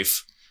your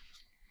life.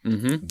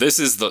 Mm-hmm. This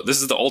is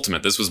the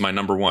ultimate. This was my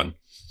number 1.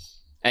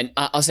 And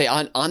I'll say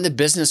on the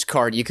business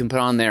card, you can put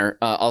on there,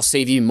 I'll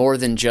save you more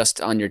than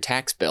just on your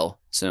tax bill.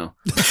 So,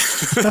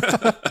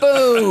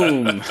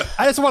 boom.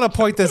 I just want to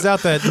point this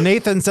out that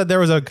Nathan said there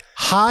was a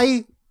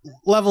high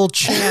level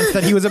chance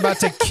that he was about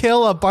to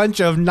kill a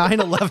bunch of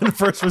 9/11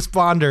 first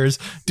responders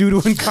due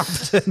to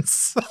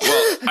incompetence.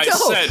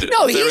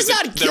 Well, he's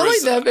not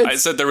killing them. I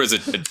said there was a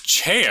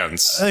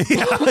chance.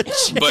 Yeah,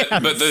 But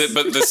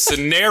the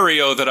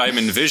scenario that I'm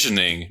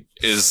envisioning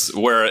is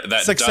where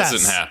that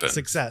doesn't happen.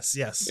 Success,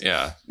 yes.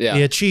 Yeah.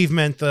 The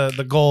achievement,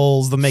 the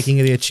goals, the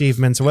making of the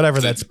achievements, whatever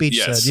that speech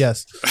said.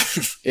 Yes.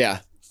 Yeah.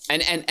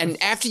 And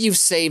after you've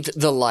saved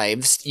the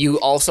lives, you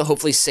also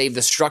hopefully save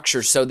the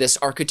structure. So this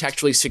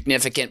architecturally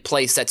significant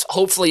place that's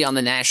hopefully on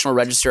the National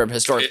Register of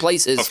Historic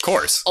Places, of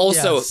course,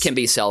 also can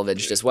be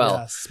salvaged as well.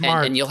 Yeah,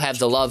 smart. And you'll have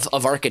the love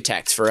of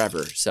architects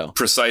forever. So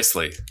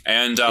precisely.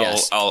 And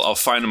I'll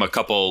find them a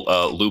couple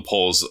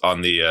loopholes on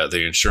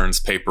the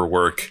insurance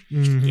paperwork.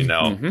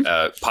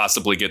 Mm-hmm.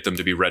 Possibly get them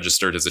to be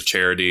registered as a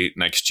charity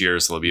next year,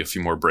 so there'll be a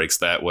few more breaks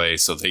that way,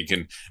 so they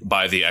can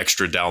buy the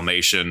extra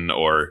Dalmatian,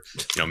 or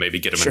maybe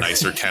get them a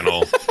nicer kennel.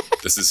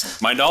 This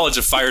is my knowledge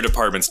of fire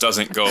departments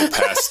doesn't go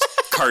past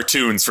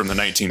cartoons from the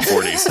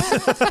 1940s.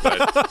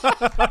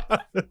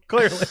 But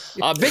Clearly.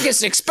 Our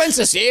biggest expense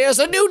this year is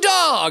a new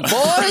dog,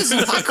 boys.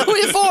 How can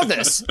we afford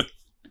this?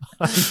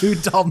 A new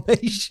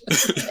Dalmatian.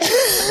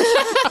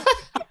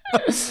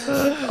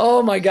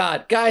 Oh my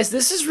God, guys,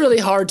 this is really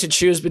hard to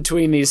choose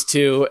between these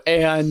two,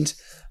 and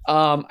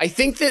I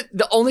think that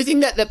the only thing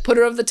that put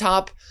her over the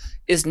top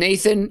is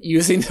Nathan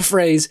using the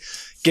phrase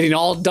 "getting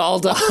all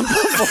dolled up"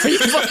 before you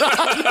put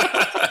on.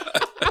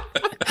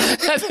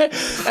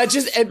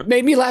 It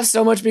made me laugh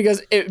so much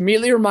because it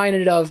immediately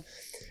reminded of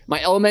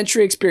my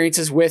elementary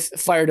experiences with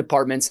fire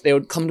departments. They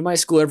would come to my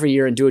school every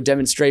year and do a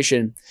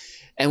demonstration.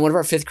 And one of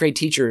our 5th grade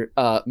teacher,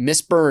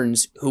 Miss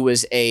Burns, who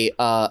was a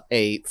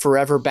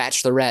forever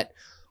bachelorette,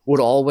 would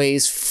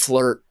always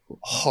flirt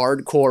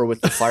hardcore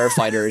with the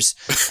firefighters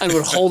and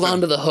would hold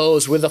onto the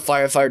hose with the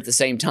firefighter at the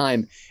same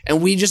time.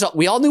 And we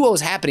all knew what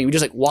was happening. We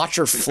just like watch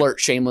her flirt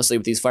shamelessly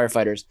with these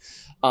firefighters.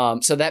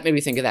 So that made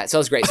me think of that. So that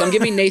was great. So I'm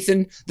giving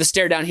Nathan the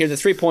stare down here, the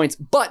 3 points.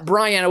 But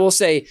Brian, I will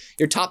say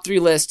your top 3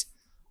 list,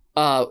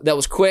 that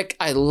was quick.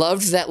 I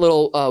loved that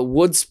little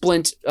wood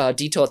splint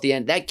detail at the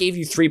end. That gave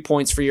you 3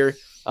 points for your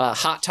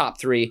hot top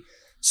 3.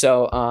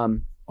 So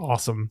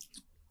awesome.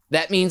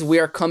 That means we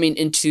are coming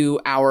into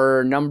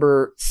our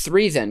number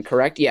 3 then,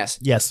 correct? Yes.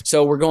 Yes.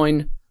 So we're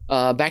going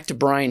back to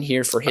Brian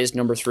here for his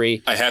number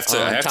 3. I have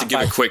to give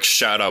 5. A quick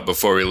shout out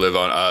before we live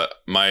on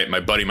my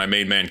buddy, my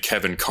main man,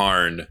 Kevin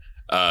Karn.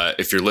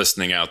 If you're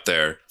listening out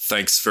there,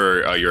 thanks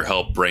for your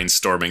help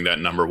brainstorming that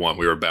number 1.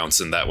 We were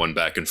bouncing that one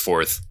back and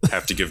forth.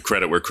 Have to give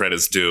credit where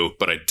credit's due,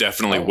 but I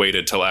definitely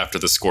waited till after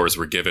the scores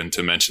were given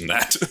to mention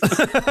that.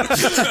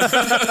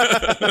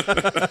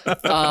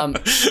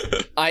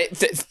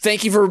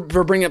 Thank you for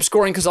bringing up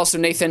scoring, because also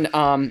Nathan,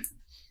 I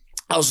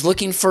was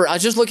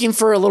just looking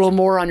for a little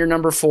more on your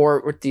number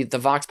 4 with the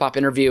Vox Pop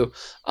interview.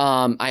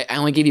 I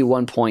only gave you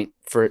 1 point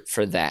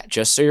for that,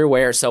 just so you're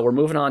aware. So we're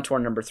moving on to our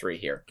number 3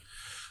 here.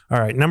 All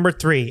right, number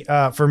 3.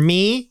 For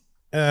me,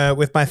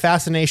 with my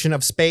fascination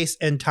of space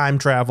and time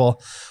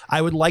travel,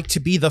 I would like to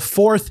be the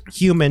 4th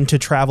human to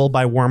travel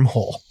by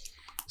wormhole.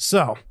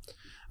 So,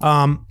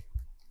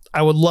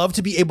 I would love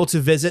to be able to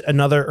visit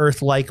another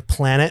Earth-like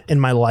planet in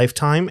my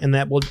lifetime, and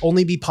that will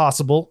only be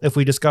possible if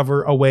we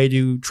discover a way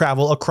to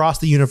travel across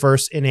the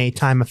universe in a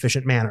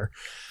time-efficient manner.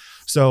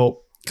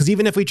 So, because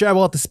even if we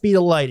travel at the speed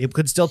of light, it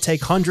could still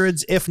take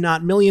hundreds, if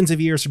not millions of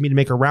years for me to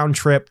make a round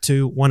trip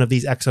to one of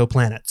these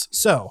exoplanets.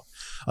 So,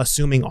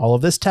 assuming all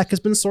of this tech has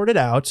been sorted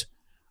out,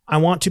 I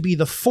want to be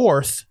the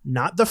 4th,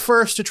 not the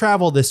 1st to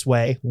travel this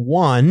way.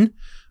 1,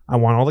 I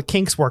want all the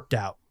kinks worked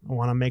out. I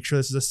want to make sure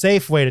this is a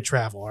safe way to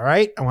travel, all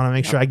right? I want to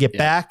make sure I get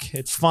back.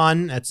 It's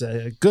fun. It's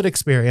a good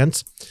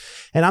experience.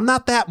 And I'm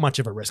not that much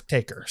of a risk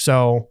taker.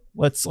 So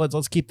let's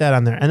keep that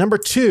on there. And number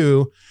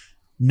 2,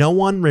 no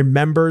one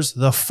remembers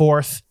the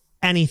 4th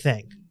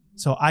anything.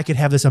 So I could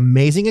have this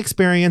amazing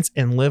experience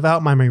and live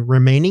out my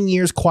remaining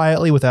years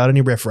quietly without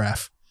any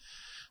riffraff.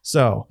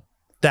 So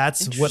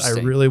that's what I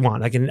really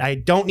want. I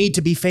don't need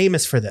to be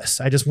famous for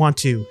this. I just want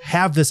to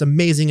have this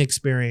amazing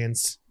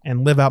experience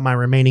and live out my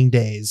remaining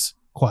days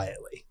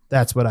quietly.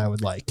 That's what I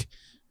would like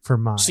for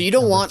my. So you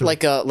don't want 3.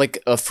 like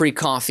a free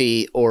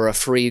coffee or a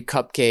free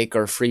cupcake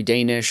or a free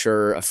Danish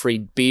or a free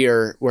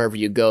beer wherever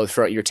you go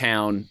throughout your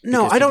town.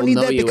 No, I don't need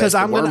that, because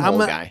I'm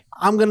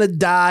gonna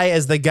die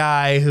as the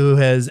guy who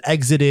has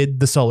exited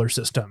the solar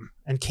system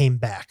and came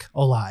back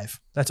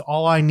alive. That's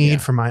all I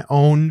need for my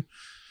own.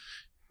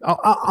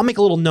 I'll make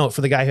a little note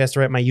for the guy who has to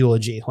write my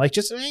eulogy. Like,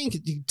 just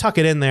tuck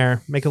it in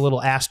there, make a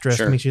little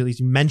asterisk, make sure at least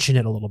you mention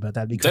it a little bit.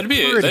 That'd be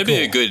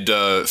a good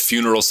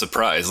funeral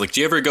surprise. Like, do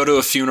you ever go to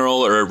a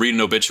funeral or read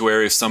an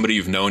obituary of somebody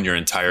you've known your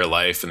entire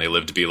life and they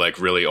lived to be like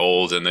really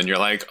old, and then you're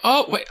like,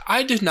 oh wait,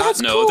 I did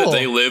not know that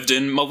they lived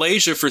in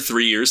Malaysia for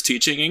 3 years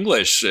teaching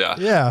English.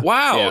 Yeah.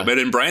 Wow. Yeah. But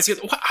in Brian's case,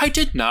 I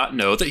did not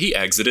know that he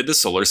exited the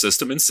solar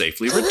system and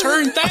safely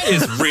returned. That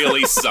is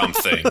really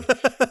something.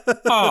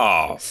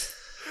 Oh.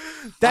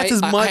 That's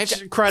as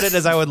much credit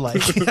as I would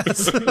like.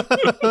 Yes.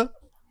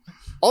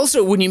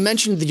 Also, when you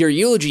mentioned your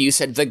eulogy, you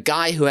said the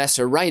guy who has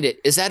to write it.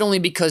 Is that only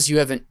because you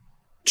haven't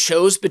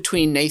chose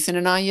between Nathan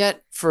and I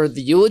yet for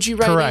the eulogy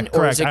writing?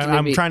 Correct.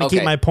 I'm trying to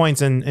keep my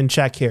points in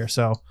check here,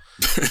 so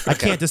I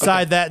can't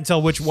decide that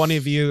until which one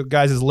of you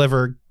guys'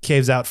 liver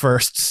caves out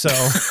first. So,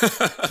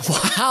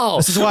 wow,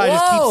 this is why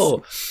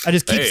I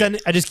just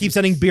keep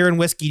sending beer and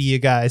whiskey to you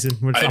guys, and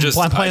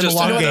I'm playing the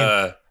long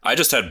game. I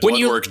just had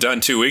blood work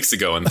done 2 weeks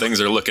ago, and things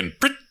are looking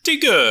pretty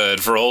good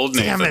for old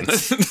Nathan.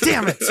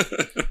 Damn it!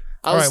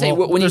 I would say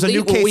when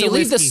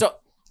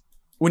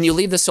you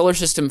leave the solar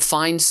system,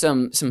 find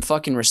some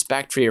fucking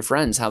respect for your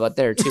friends. How about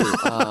there too?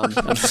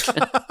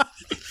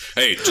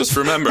 Hey, just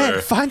remember,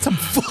 find some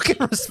fucking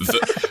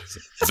respect.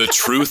 The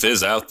truth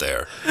is out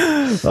there.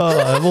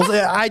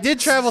 I did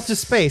travel to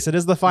space. It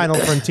is the final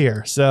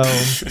frontier. So.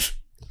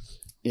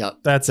 Yeah,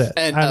 that's it.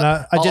 And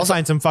I did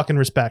find some fucking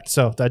respect,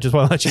 so I just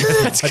want to let you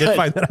know. I did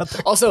find that out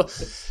there. Also,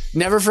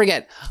 never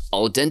forget,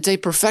 al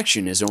dente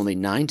perfection is only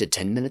 9 to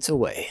 10 minutes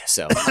away.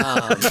 So,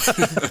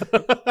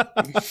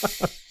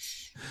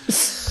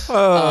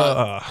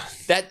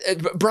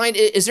 Brian,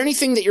 is there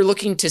anything that you're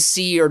looking to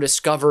see or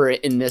discover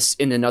in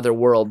another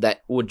world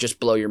that would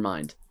just blow your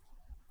mind?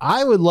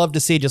 I would love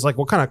to see just like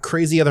what kind of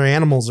crazy other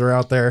animals are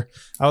out there.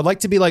 I would like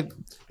to be like,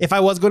 if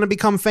I was going to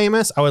become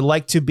famous, I would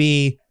like to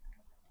be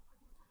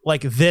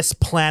like this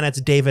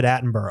planet's David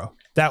Attenborough.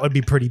 That would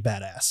be pretty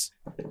badass.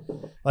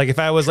 Like if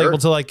I was able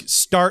to like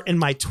start in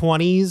my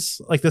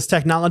 20s, like this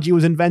technology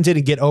was invented,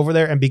 and get over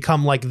there and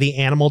become like the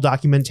animal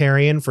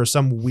documentarian for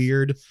some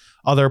weird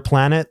other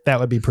planet, that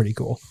would be pretty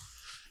cool.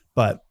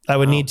 But I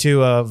would need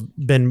to have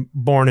been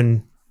born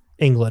in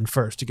England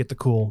first to get the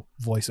cool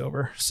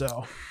voiceover.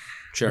 So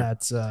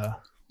that's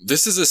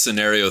this is a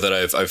scenario that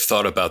I've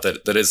thought about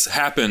that has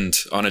happened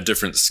on a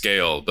different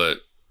scale, but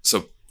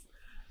so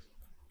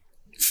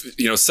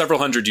several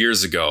hundred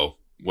years ago,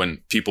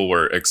 when people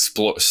were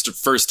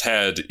first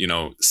had,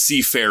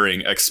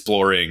 seafaring,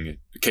 exploring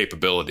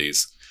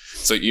capabilities.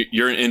 So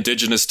you're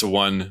indigenous to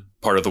one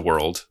part of the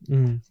world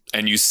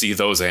and you see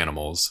those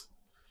animals.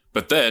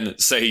 But then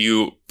say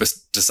you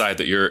decide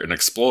that you're an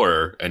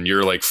explorer and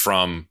you're like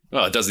from,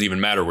 well, it doesn't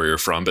even matter where you're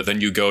from, but then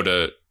you go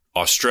to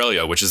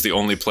Australia, which is the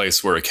only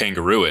place where a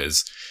kangaroo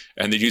is.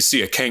 And then you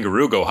see a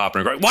kangaroo go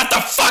hopping and go, what the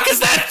fuck is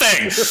that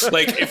thing?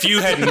 Like, if you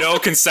had no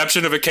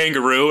conception of a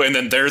kangaroo and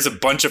then there's a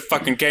bunch of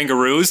fucking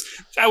kangaroos,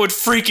 that would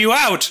freak you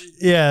out.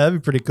 Yeah,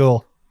 that'd be pretty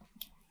cool.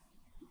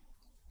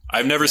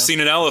 I've never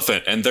seen an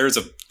elephant and there's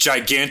a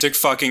gigantic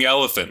fucking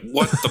elephant.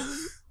 What the...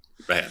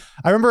 Man.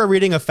 I remember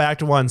reading a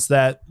fact once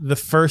that the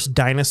first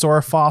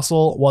dinosaur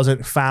fossil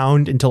wasn't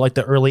found until like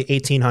the early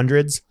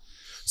 1800s.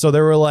 So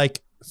there were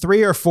like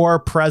 3 or 4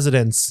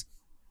 presidents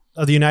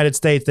of the United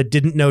States that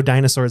didn't know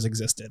dinosaurs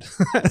existed.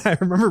 I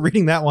remember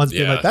reading that once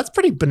being like, that's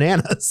pretty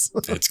bananas.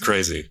 It's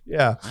crazy.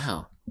 Yeah.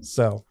 Wow.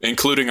 So,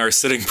 including our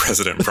sitting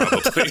president,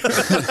 probably.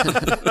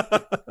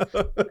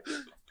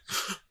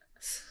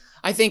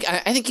 I think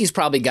he's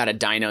probably got a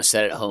dino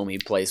set at home he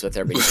plays with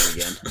every now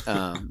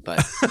and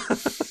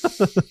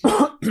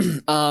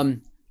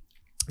again.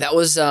 That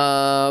was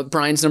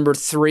Brian's number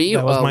 3.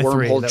 That was my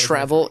Wormhole 3.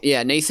 Travel.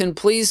 Yeah, Nathan,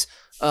 please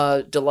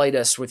delight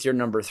us with your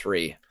number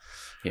 3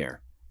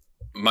 here.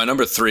 My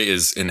number 3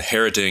 is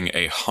Inheriting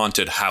a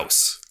Haunted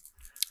House.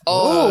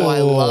 Oh, I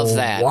love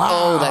that. Wow.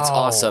 Oh, that's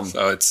awesome.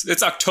 So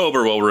it's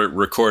October while we're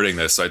recording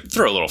this, so I'd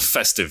throw a little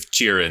festive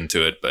cheer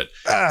into it. But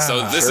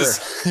so this is,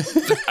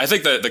 I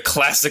think the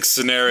classic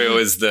scenario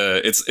is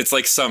it's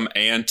like some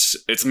aunt.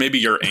 It's maybe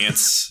your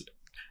aunt's,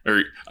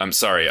 or I'm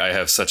sorry, I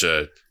have such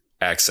a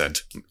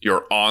accent.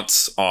 Your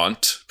aunt's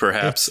aunt,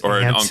 perhaps, or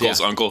an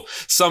uncle's uncle.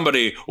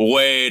 Somebody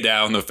way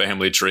down the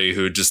family tree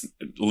who just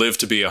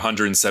lived to be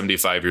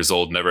 175 years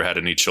old, never had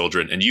any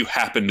children, and you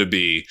happen to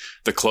be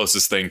the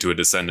closest thing to a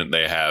descendant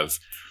they have.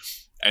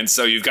 And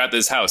so you've got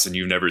this house and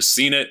you've never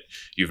seen it,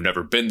 you've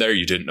never been there,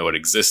 you didn't know it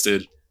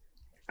existed,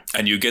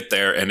 and you get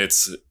there and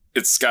it's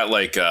got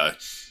like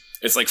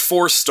it's like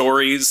 4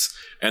 stories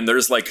and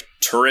there's like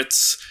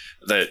turrets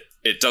that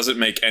it doesn't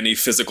make any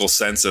physical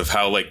sense of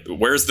how, like,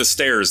 where's the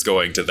stairs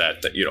going to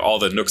that, all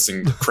the nooks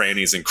and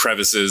crannies and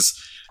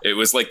crevices. It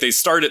was like they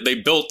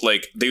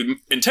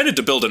intended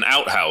to build an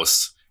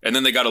outhouse, and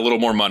then they got a little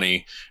more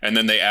money, and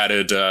then they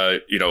added,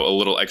 a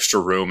little extra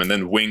room, and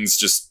then wings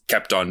just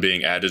kept on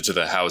being added to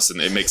the house,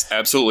 and it makes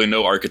absolutely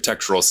no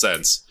architectural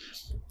sense.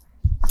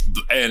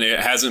 And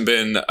it hasn't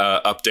been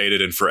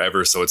updated in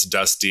forever, so it's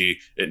dusty.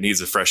 It needs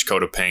a fresh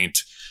coat of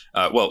paint.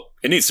 Well,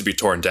 it needs to be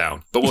torn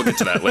down, but we'll get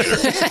to that later.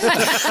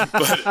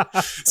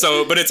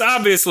 but it's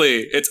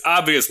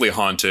obviously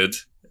haunted.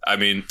 I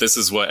mean, this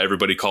is what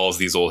everybody calls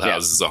these old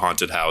houses, a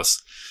haunted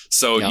house.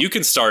 So you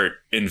can start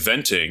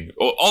inventing.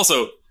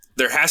 Also,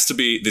 there has to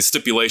be the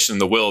stipulation in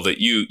the will that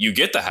you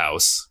get the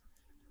house,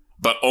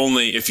 but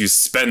only if you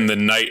spend the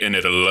night in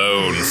it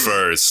alone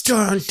first.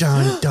 Dun,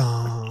 dun,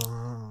 dun.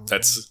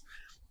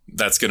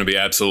 That's going to be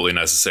absolutely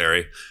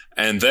necessary.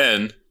 And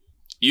then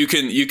you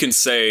can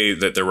say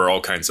that there were all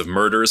kinds of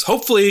murders.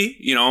 Hopefully,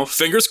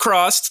 fingers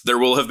crossed, there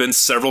will have been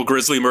several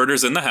grisly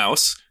murders in the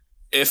house.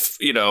 If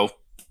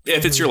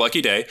it's your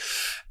lucky day.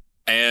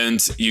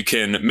 And you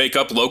can make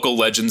up local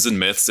legends and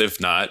myths, if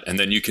not. And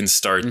then you can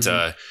start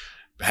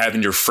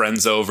having your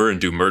friends over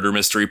and do murder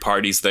mystery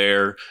parties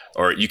there.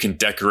 Or you can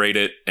decorate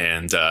it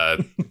and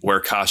wear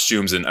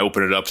costumes and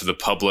open it up to the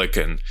public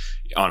and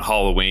on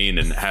Halloween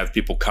and have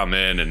people come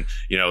in. And,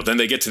 then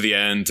they get to the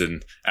end.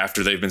 And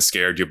after they've been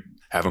scared, you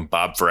have them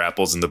bob for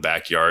apples in the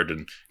backyard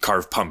and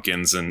carve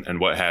pumpkins and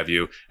what have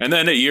you. And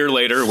then a year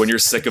later, when you're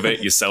sick of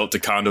it, you sell it to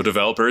condo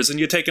developers and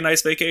you take a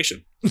nice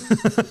vacation.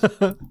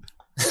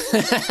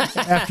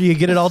 After you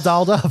get it all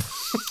dolled up.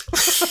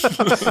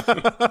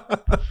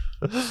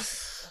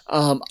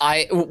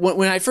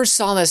 When I first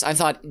saw this, I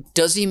thought,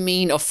 does he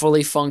mean a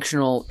fully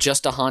functional,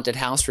 just a haunted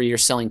house where you're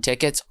selling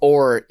tickets,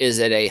 or is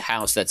it a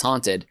house that's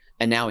haunted?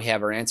 And now we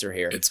have our answer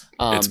here. It's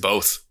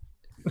both.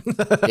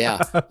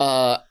 Yeah.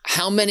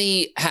 How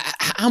many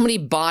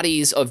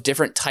bodies of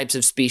different types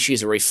of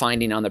species are we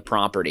finding on the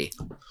property?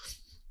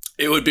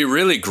 It would be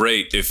really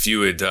great if you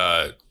would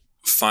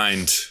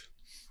find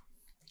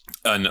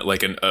an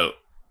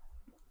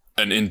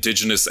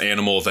indigenous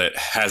animal that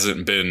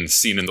hasn't been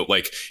seen in the,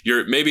 like,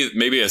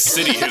 maybe a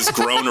city has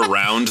grown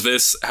around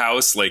this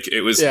house. Like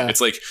it was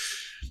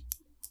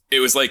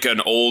like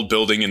an old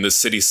building in the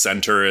city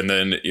center, and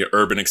then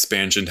urban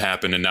expansion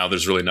happened, and now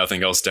there's really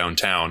nothing else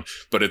downtown.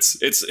 But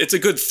it's a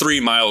good 3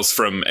 miles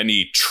from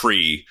any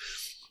tree.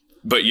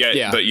 But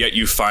yet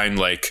you find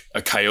like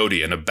a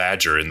coyote and a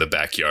badger in the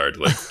backyard.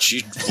 Like,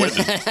 gee,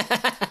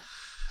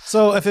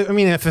 So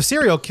if a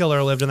serial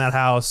killer lived in that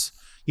house,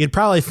 you'd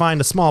probably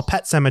find a small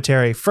pet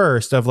cemetery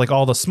first of like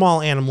all the small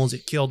animals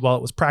it killed while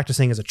it was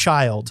practicing as a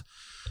child.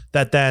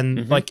 that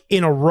then like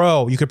in a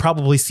row, you could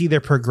probably see their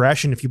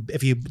progression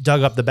if you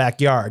dug up the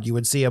backyard. You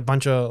would see a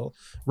bunch of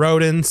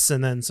rodents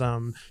and then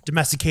some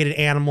domesticated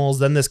animals,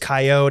 then this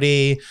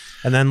coyote,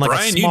 and then like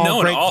Brian, a small you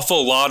know an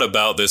awful lot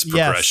about this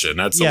progression.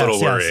 That's a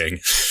little worrying.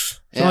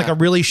 So like a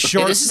really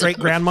short great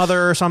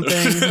grandmother or something.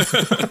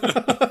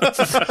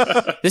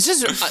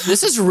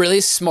 This is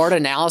really smart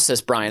analysis,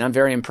 Brian. I'm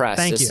very impressed.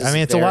 Thank you. I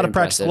mean, it's a lot of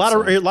practice, a lot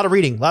of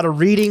reading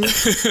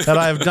that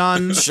I've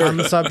done on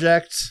the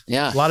subject.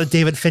 Yeah, a lot of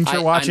David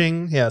Fincher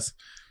watching. Yes.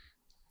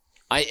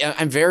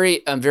 I'm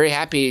very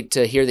happy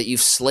to hear that you've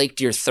slaked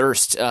your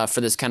thirst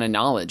for this kind of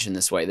knowledge in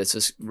this way. This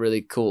is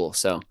really cool.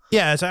 So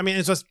yeah, I mean,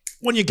 it's just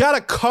when you gotta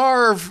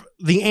carve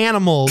the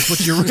animals,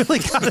 which you really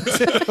gotta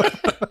do.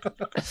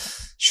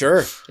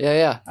 Sure.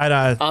 Yeah.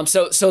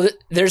 So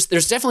there's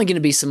definitely going to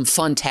be some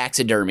fun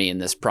taxidermy in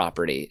this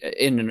property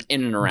in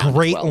and around.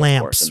 Great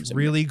lamps,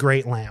 really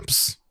great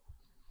lamps.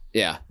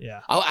 Yeah.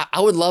 I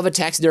would love a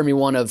taxidermy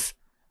one of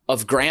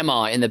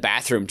grandma in the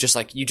bathroom, just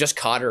like you just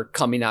caught her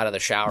coming out of the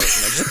shower.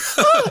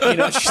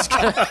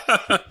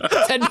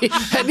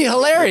 That'd be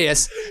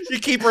hilarious. You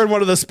keep her in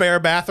one of the spare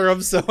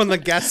bathrooms, so when the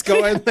guests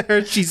go in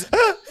there, she's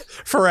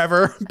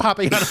forever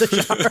popping out of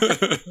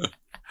the shower.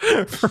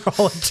 For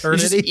all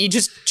eternity. You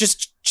just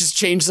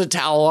change the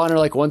towel on her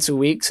like once a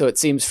week so it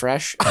seems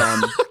fresh.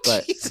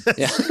 But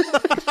yeah.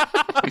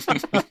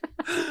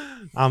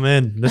 I'm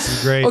in. This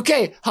is great.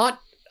 Okay,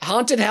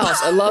 haunted house.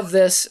 I love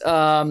this.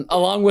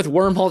 Along with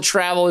wormhole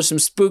travel, there's some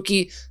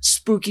spooky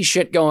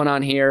shit going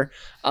on here.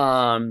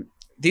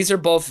 These are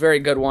both very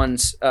good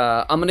ones.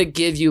 I'm gonna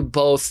give you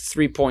both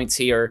 3 points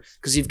here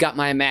because you've got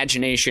my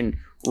imagination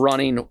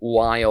running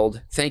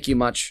wild. Thank you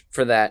much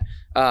for that.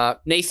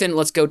 Nathan,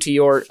 let's go to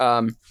your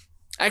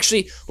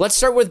actually, let's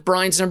start with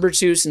Brian's number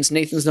 2 since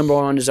Nathan's number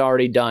 1 is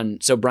already done,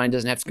 so Brian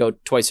doesn't have to go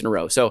twice in a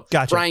row. So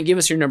gotcha. Brian, give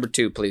us your number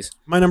 2, please.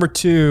 My number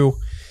 2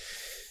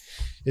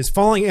 is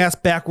falling ass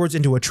backwards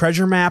into a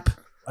treasure map,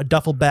 a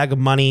duffel bag of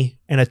money,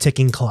 and a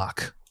ticking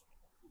clock.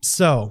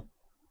 So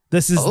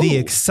this is the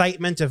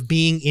excitement of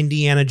being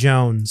Indiana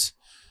Jones.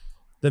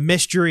 The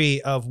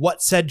mystery of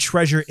what said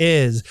treasure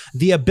is,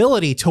 the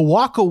ability to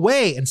walk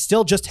away and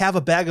still just have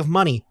a bag of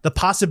money. The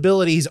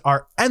possibilities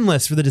are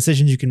endless for the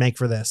decisions you can make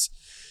for this.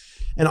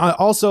 And I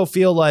also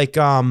feel like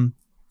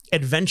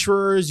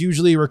adventurers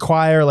usually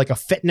require like a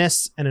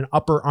fitness and an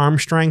upper arm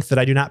strength that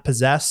I do not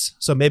possess.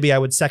 So maybe I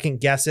would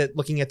second guess it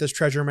looking at this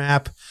treasure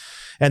map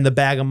and the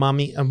bag of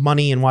money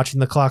and watching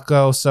the clock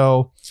go.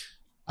 So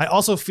I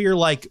also fear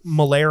like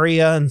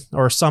malaria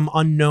or some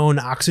unknown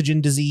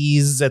oxygen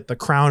disease at the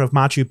crown of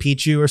Machu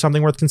Picchu or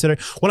something worth considering.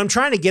 What I'm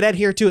trying to get at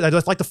here too is I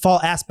just like to fall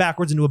ass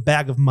backwards into a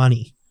bag of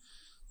money.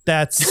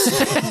 That's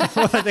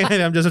what I think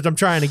I'm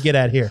trying to get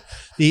at here.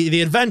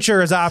 The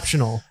adventure is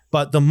optional,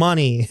 but the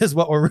money is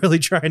what we're really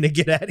trying to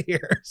get at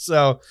here.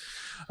 So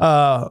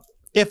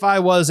if I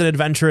was an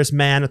adventurous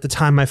man at the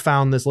time I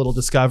found this little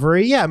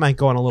discovery, yeah, I might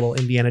go on a little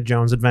Indiana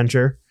Jones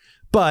adventure.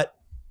 But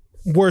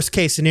worst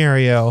case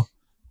scenario,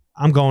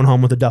 I'm going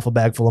home with a duffel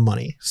bag full of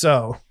money.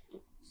 So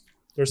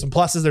there's some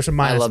pluses, there's some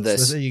minuses. I love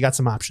this. You got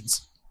some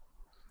options.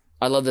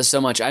 I love this so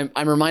much. I'm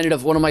reminded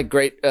of one of my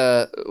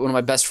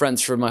best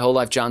friends for my whole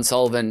life, John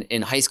Sullivan,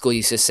 in high school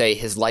used to say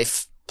his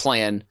life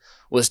plan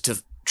was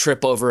to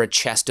trip over a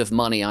chest of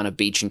money on a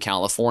beach in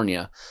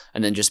California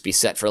and then just be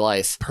set for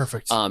life.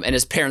 Perfect. And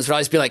his parents would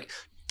always be like,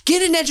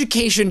 get an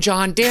education,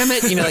 John, damn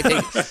it.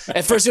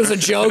 At first it was a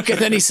joke and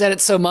then he said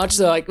it so much.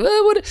 They're like,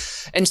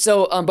 what? And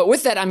so, but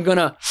with that, I'm going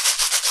to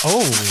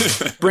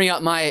bring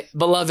out my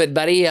beloved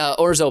Barilla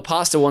Orzo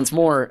pasta once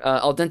more,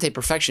 al dente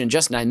perfection in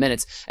just 9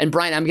 minutes. And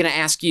Brian, I'm going to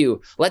ask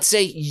you, let's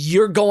say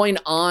you're going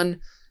on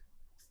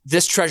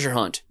this treasure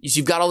hunt.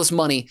 You've got all this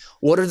money.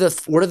 What are the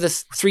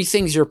 3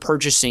 things you're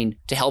purchasing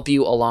to help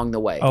you along the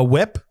way? A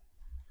whip,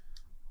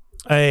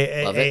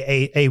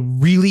 a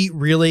really,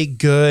 really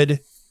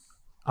good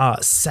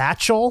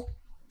satchel,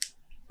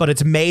 but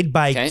it's made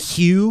by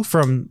Q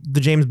from the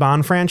James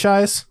Bond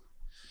franchise.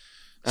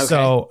 Okay.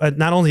 So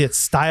not only it's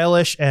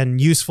stylish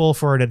and useful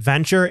for an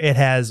adventure, it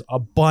has a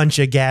bunch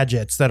of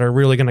gadgets that are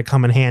really going to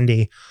come in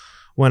handy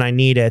when I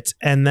need it.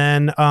 And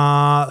then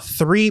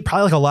 3,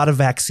 probably like a lot of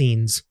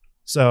vaccines.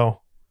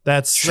 So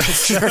that's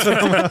what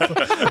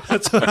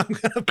I'm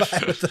gonna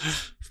buy with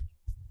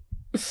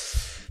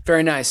this.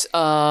 Very nice.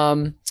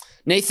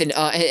 Nathan,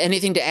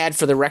 anything to add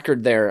for the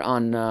record there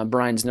on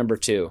Brian's number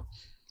 2?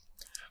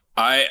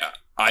 I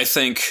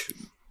think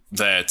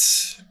that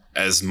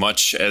as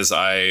much as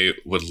I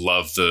would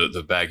love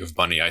the bag of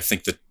money, I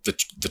think that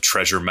the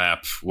treasure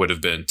map would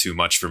have been too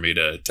much for me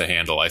to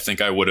handle. I think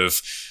I would have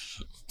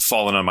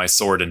fallen on my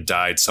sword and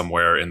died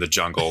somewhere in the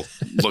jungle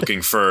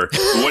looking for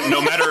what, no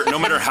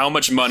matter how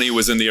much money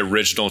was in the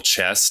original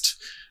chest,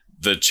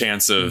 the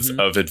chance of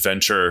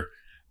adventure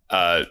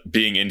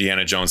being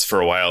Indiana Jones for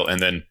a while and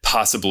then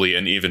possibly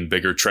an even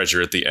bigger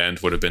treasure at the end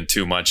would have been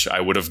too much. I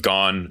would have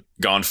gone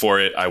for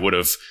it. I would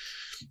have,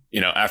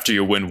 after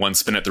you win one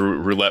spin at the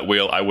roulette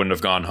wheel, I wouldn't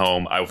have gone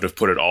home. I would have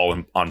put it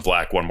all on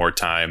black one more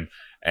time.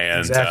 And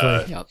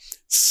exactly.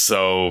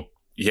 So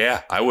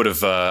yeah, I would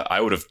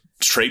have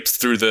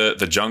traipsed through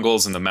the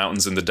jungles and the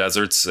mountains and the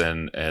deserts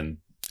and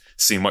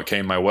seen what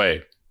came my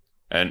way,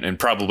 and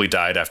probably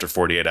died after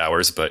 48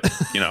 hours. But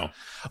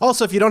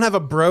Also, if you don't have a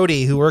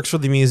Brody who works for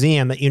the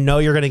museum that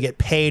you're going to get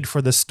paid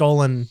for the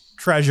stolen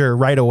treasure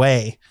right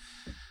away,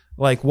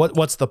 like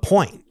what's the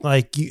point?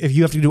 Like if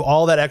you have to do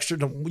all that extra,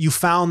 you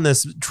found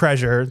this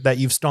treasure that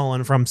you've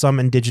stolen from some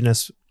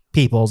indigenous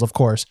peoples, of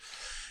course.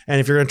 And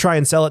if you're going to try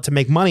and sell it to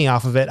make money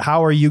off of it,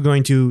 how are you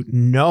going to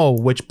know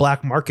which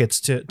black markets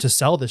to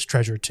sell this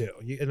treasure to?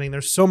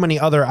 There's so many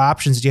other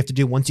options that you have to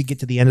do once you get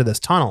to the end of this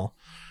tunnel.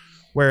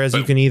 Whereas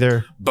you can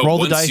either roll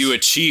the dice. But once you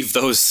achieve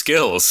those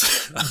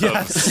skills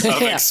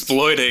of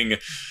exploiting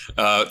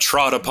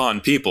trod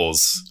upon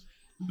peoples,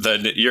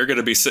 then you're going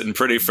to be sitting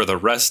pretty for the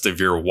rest of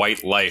your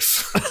white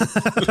life.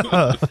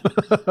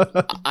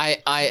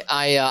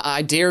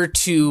 I dare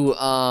to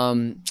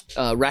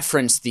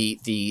reference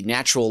the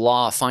natural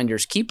law of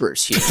finders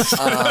keepers here.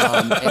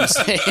 And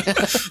say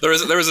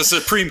there was a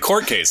Supreme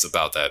Court case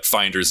about that,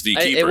 finders v.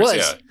 keepers. It was.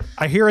 Yeah.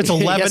 I hear it's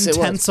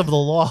 11/10 of the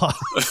law.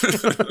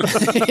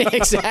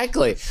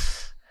 Exactly.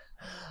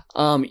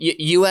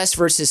 U.S.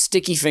 versus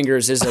Sticky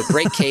Fingers is a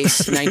great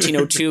case.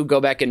 1902.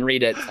 Go back and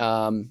read it.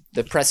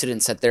 The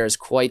precedent set there is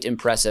quite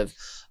impressive.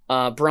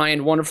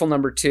 Brian, wonderful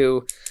number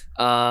 2.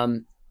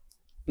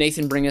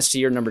 Nathan, bring us to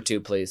your number 2,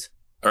 please.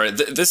 All right.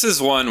 This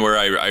is one where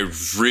I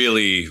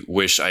really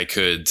wish I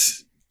could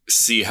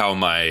see how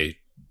my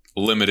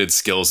limited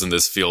skills in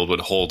this field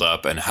would hold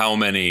up and how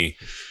many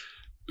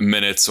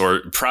minutes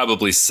or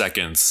probably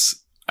seconds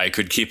I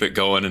could keep it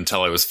going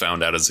until I was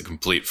found out as a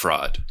complete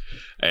fraud.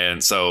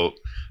 And so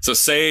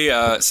say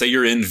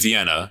you're in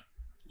Vienna,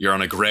 you're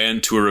on a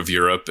grand tour of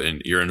Europe,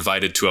 and you're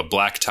invited to a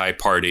black tie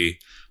party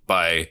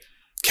by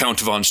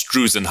Count von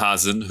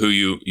Strusenhazen, who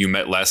you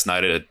met last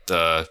night at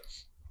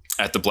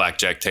the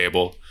blackjack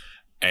table.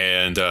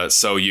 And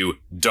so you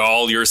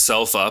doll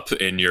yourself up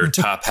in your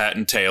top hat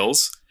and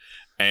tails,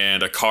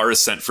 and a car is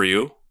sent for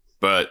you,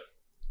 but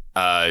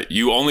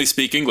you only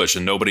speak English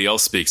and nobody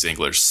else speaks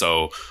English.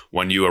 So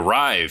when you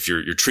arrive,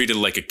 you're treated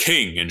like a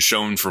king and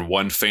shown from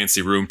one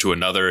fancy room to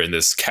another in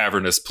this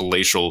cavernous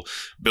palatial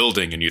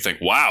building. And you think,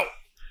 wow,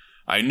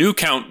 I knew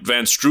Count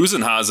van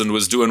Strusenhazen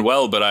was doing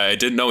well, but I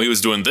didn't know he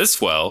was doing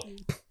this well.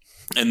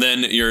 And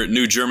then your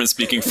new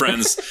German-speaking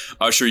friends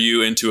usher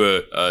you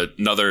into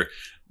another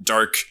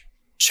dark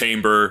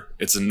chamber.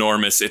 It's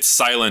enormous. It's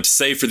silent,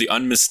 save for the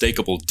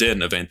unmistakable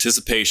din of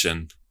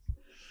anticipation.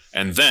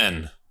 And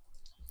then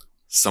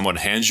someone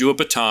hands you a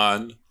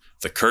baton,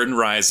 the curtain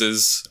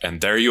rises,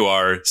 and there you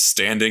are,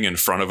 standing in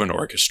front of an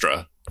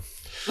orchestra.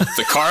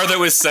 The car that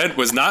was sent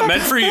was not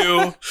meant for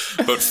you,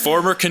 but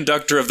former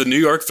conductor of the New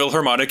York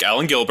Philharmonic,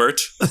 Alan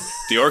Gilbert.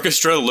 The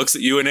orchestra looks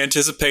at you in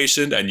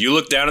anticipation, and you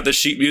look down at the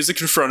sheet music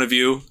in front of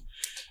you,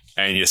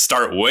 and you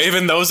start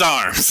waving those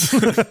arms.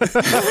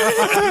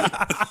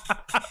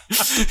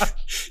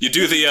 You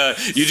do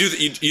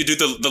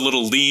the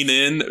little lean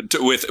in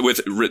with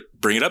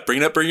bring it up,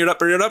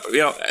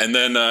 and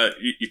then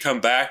you come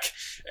back.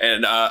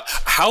 And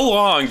how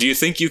long do you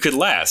think you could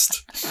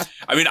last?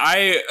 I mean,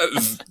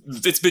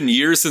 it's been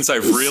years since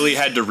I've really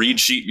had to read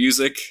sheet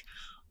music.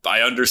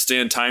 I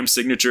understand time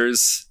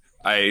signatures.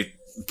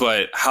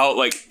 But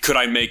how, could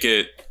I make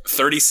it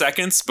 30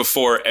 seconds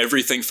before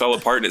everything fell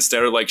apart and it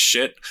sounded like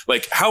shit?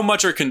 Like, how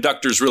much are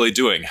conductors really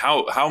doing?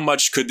 How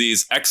much could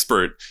these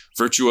expert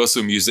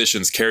virtuoso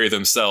musicians carry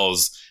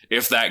themselves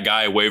if that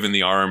guy waving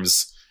the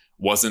arms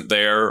wasn't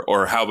there?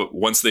 Or how,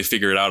 once they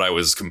figured out I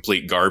was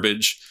complete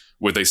garbage,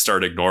 would they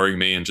start ignoring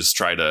me and just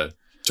try to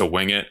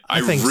wing it?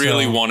 I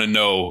really want to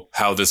know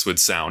how this would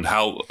sound.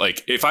 How,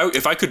 if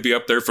I could be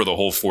up there for the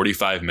whole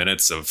 45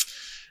 minutes of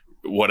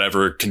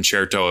whatever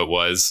concerto it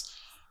was.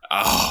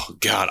 Oh,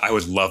 God, I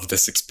would love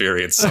this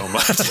experience so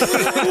much.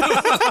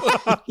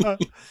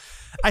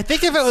 I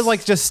think if it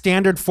was just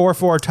standard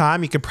 4/4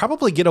 time, you could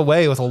probably get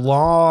away with a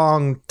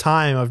long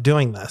time of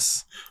doing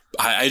this.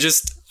 I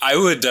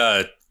would,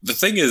 the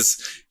thing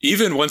is,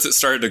 even once it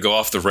started to go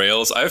off the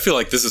rails, I feel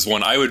like this is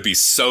one I would be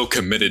so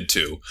committed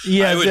to.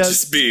 Yeah, I would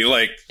just be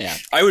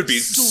I would be,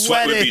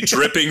 sweat would be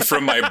dripping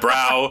from my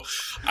brow.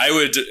 I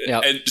would,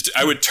 and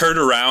I would turn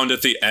around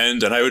at the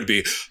end and I would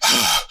be,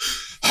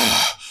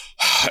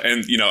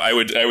 and I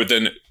would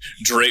then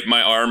drape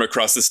my arm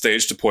across the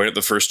stage to point at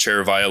the first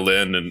chair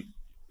violin, and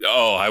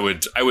I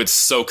would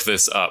soak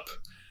this up,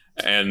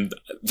 and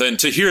then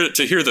to hear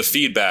the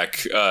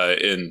feedback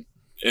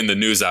in the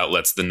news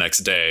outlets the next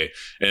day,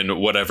 and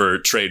whatever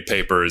trade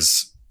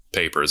papers,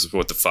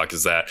 what the fuck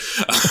is that?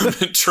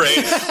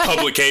 Trade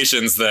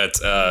publications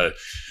that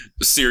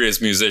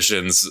serious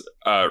musicians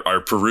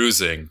are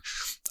perusing.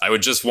 I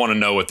would just want to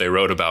know what they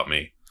wrote about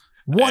me.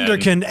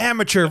 Wonderkind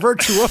amateur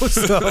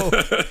virtuoso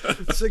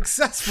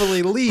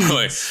successfully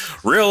leads.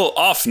 Real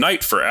off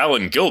night for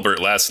Alan Gilbert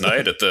last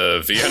night at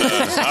the Vienna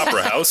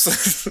Opera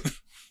House.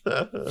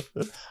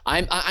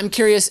 I'm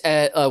curious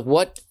at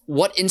what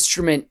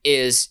instrument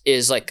is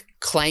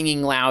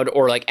clanging loud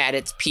or like at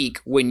its peak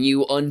when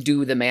you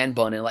undo the man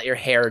bun and let your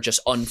hair just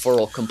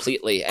unfurl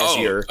completely as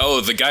you're...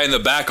 Oh, the guy in the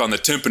back on the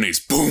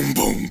timpanis. Boom,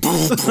 boom,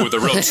 boom, boom, with a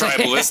real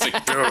tribalistic...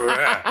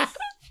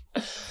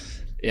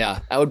 Yeah,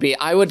 I would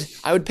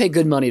pay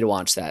good money to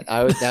watch that.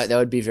 That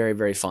would be very,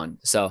 very fun.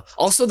 So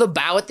also the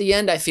bow at the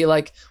end, I feel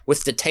like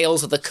with the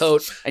tails of the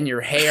coat and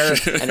your hair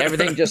and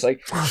everything just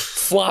like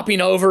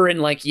flopping over in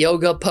like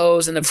yoga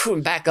pose and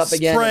then back up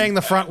again. Spraying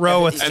the front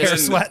row with hair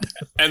sweat.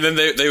 And then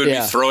they would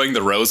be throwing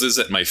the roses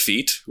at my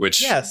feet,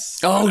 which yes.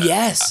 Oh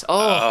yes.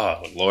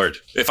 Oh Lord.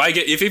 If I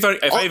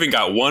even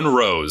got one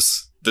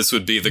rose, this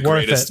would be the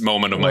greatest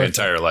moment of my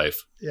entire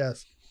life.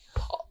 Yes.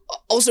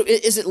 Also,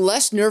 is it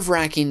less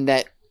nerve-wracking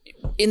that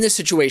in this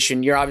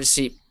situation, you're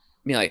obviously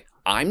like,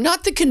 I'm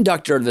not the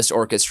conductor of this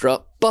orchestra,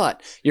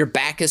 but your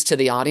back is to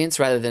the audience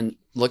rather than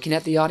looking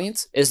at the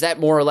audience? Is that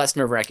more or less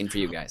nerve-wracking for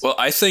you guys? Well,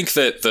 I think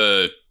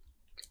that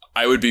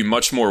I would be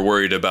much more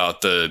worried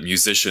about the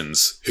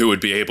musicians who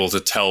would be able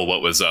to tell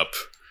what was up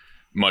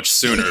much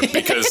sooner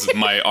because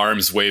my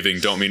arms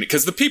waving don't mean it.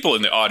 Because the people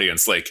in the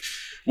audience, like,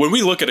 when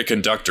we look at a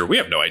conductor, we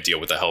have no idea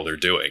what the hell they're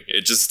doing.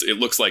 It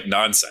looks like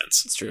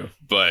nonsense. It's true.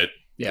 But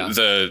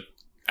the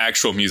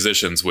actual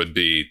musicians would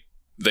be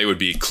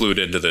clued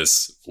into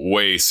this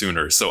way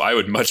sooner. So I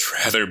would much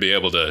rather be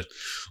able to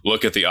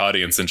look at the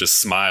audience and just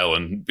smile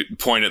and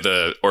point at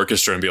the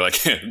orchestra and be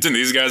like,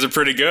 these guys are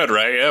pretty good,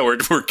 right? Yeah,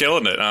 we're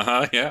killing it.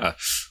 Yeah.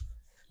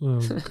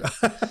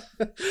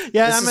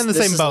 Yeah, I'm in the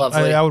same boat.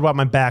 I would want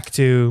my back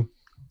to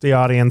the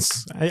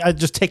audience. I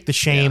just take the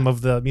shame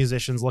of the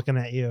musicians looking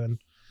at you and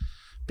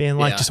being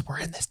like, just we're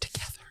in this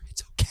together.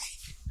 It's okay.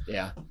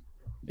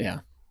 Yeah.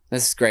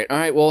 This is great. All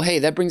right. Well, hey,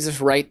 that brings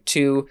us right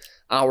to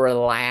our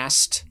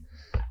last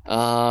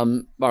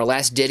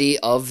ditty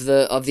of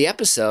the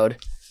episode. And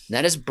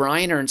that is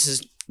Brian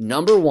Ernst's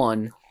number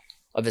one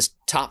of his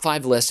top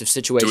 5 list of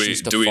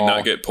situations do we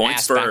not get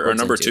points for our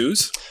number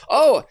twos?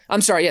 Oh,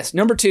 I'm sorry. Yes,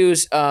 number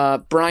twos.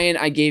 Brian,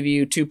 I gave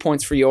you 2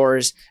 points for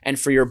yours, and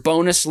for your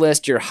bonus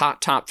list, your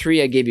hot top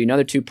 3, I gave you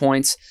another 2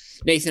 points.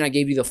 Nathan, I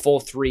gave you the full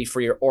 3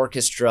 for your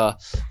orchestra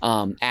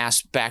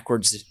ass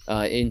backwards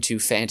into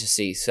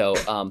fantasy. So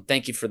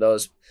thank you for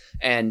those.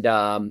 And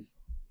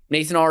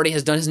Nathan already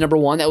has done his number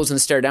 1. That was in the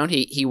stare down.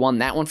 He won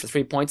that one for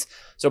 3 points.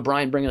 So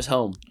Brian, bring us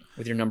home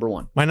with your number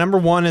 1. My number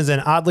 1 is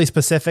an oddly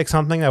specific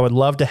something I would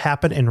love to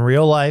happen in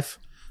real life.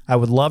 I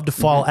would love to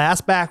fall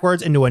ass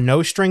backwards into a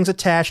no strings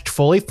attached,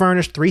 fully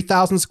furnished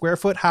 3,000 square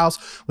foot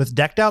house with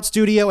decked out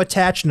studio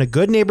attached in a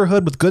good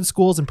neighborhood with good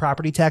schools and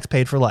property tax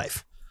paid for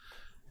life.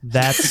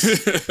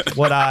 That's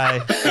what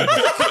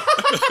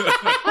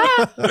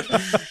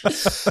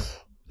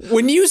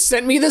When you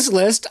sent me this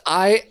list,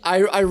 I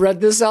read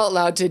this out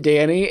loud to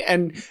Danny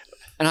and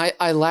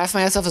I laughed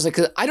my ass off. I was like,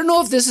 'cause I don't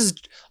know if this is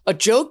a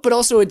joke, but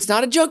also it's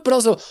not a joke, but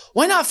also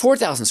why not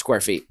 4,000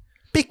 square feet?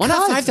 Why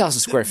not 5,000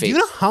 square feet? You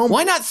know how?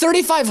 Why not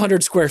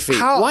 3,500 square feet?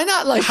 Why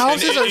not like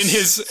houses in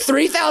his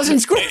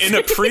 3,000 square feet?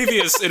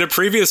 In a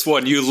previous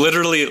one, you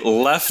literally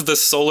left the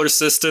solar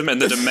system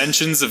and the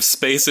dimensions of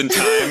space and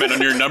time, and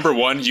on your number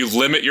 1, you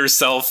limit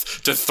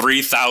yourself to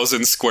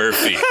 3,000 square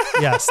feet.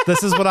 Yes,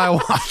 this is what I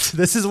want.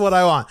 This is what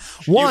I want.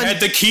 One, you had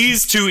the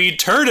keys to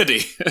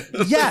eternity.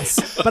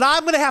 Yes, but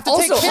I'm going to have to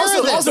take care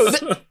of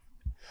this.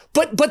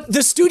 But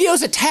the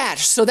studio's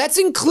attached, so that's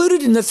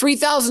included in the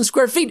 3,000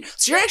 square feet.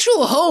 So your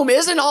actual home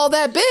isn't all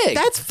that big.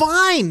 That's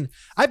fine.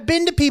 I've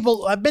been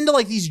to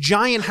like these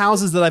giant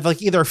houses that I've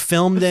like either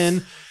filmed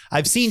in.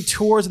 I've seen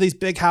tours of these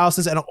big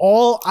houses, and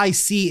all I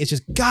see is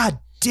just, God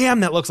damn,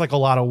 that looks like a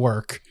lot of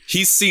work.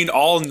 He's seen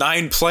all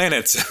 9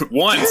 planets at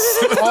once.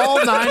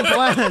 All 9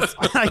 planets.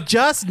 I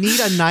just need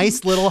a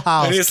nice little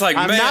house. And he's like,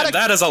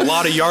 that is a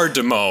lot of yard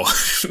to mow.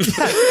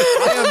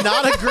 I am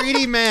not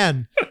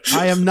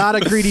a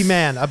greedy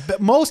man.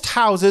 Most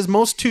houses,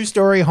 most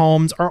 2-story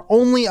homes are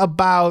only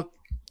about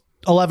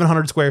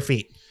 1,100 square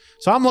feet.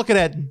 So I'm looking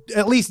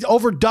at least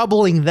over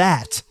doubling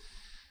that.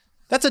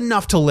 That's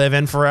enough to live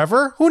in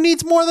forever. Who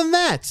needs more than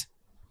that?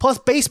 Plus,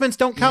 basements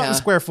don't count in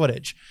square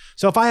footage.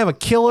 So if I have a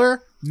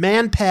killer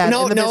man pad...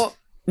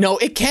 No,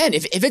 it can.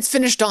 If it's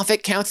finished off,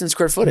 it counts in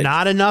square footage.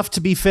 Not enough to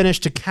be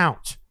finished to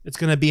count. It's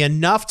going to be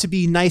enough to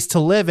be nice to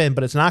live in,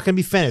 but it's not going to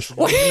be finished.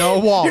 No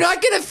walls. You're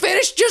not going to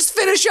finish? Just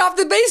finish off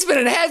the basement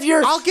and have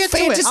your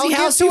fantasy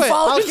house you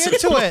fall into. I'll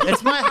get to it.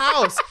 It's my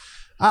house.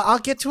 I'll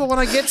get to it when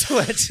I get to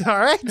it. All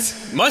right?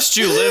 Must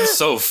you live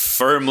so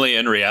firmly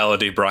in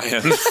reality,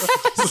 Brian?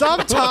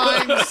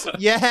 Sometimes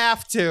you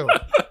have to.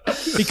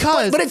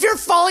 Because... But if you're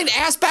falling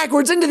ass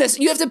backwards into this,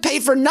 you have to pay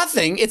for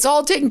nothing. It's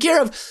all taken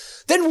care of.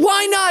 Then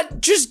why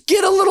not just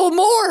get a little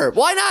more?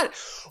 Why not?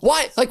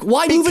 Why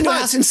move into a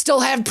house and still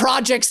have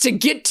projects to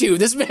get to?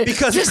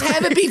 Because just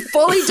have it be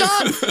fully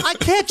done. I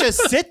can't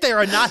just sit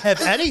there and not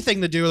have anything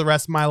to do with the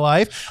rest of my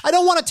life. I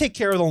don't want to take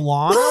care of the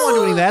lawn. I don't want to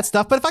do any of that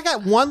stuff. But if I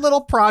got one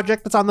little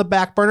project that's on the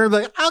back burner,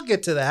 like, I'll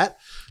get to that.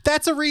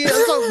 That's a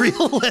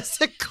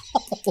realistic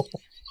goal.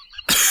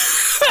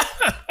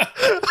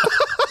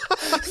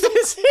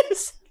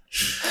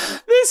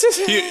 This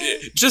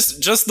is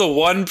just the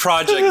one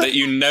project that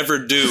you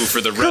never do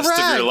for the rest of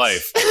your Correct.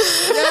 life.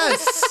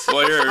 Yes.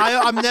 Well, you're,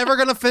 I'm never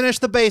going to finish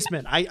the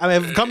basement. I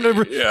have come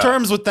to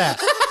terms with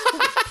that.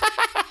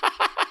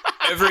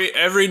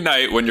 every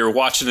night when you're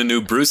watching a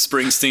new Bruce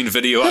Springsteen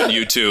video on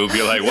YouTube,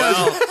 you're like,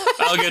 well,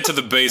 I'll get to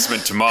the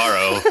basement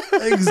tomorrow.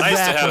 Exactly.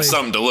 Nice to have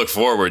something to look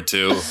forward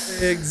to.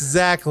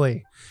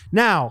 Exactly.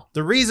 Now,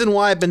 the reason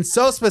why I've been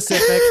so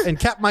specific and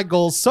kept my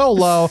goals so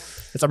low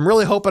is I'm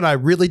really hoping I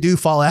really do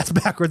fall ass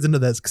backwards into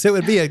this because it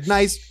would be a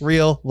nice,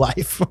 real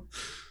life.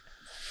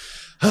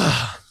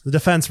 The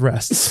defense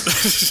rests.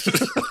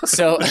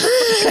 so.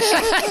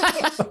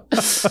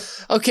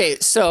 Okay,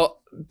 so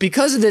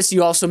because of this,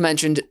 you also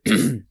mentioned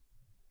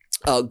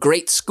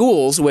great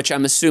schools, which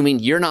I'm assuming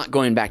you're not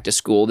going back to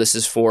school. This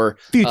is for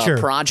Future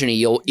progeny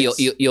you'll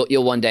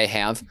one day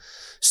have.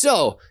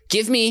 So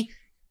give me.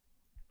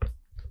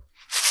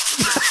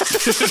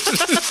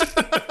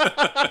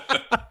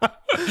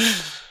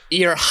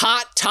 Your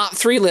hot top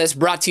 3 list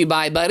brought to you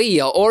by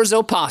Barilla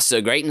Orzo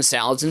Pasta, great in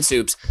salads and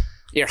soups.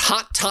 Your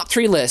hot top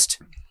 3 list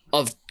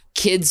of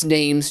kids'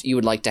 names you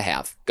would like to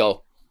have.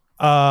 Go.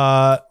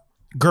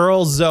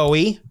 Girl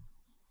Zoe.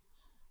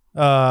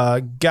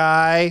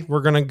 Guy,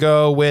 we're gonna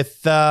go with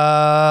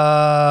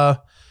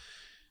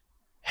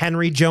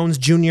Henry Jones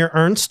Jr.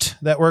 Ernst.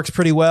 That works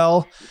pretty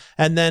well.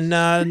 And then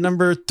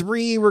number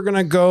 3, we're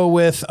gonna go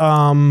with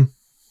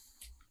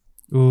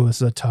ooh, this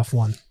is a tough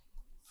one.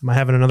 Am I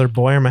having another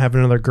boy or am I having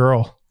another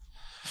girl?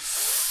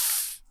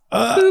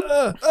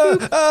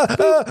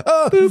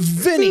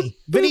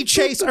 Vinny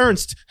Chase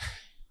Ernst.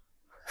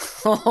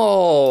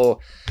 Oh,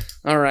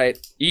 all right.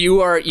 You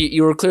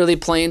were clearly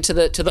playing to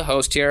the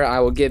host here.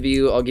 I'll give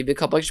you a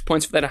couple extra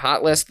points for that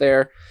hot list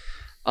there.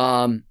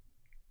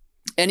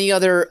 Any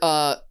other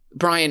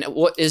Brian?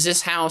 What is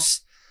this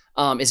house?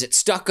 Is it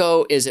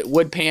stucco? Is it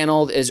wood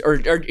paneled?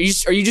 Are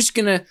you just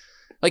gonna,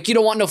 like, you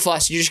don't want no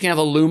fuss? You're just gonna have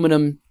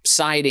aluminum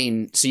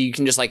siding so you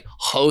can just like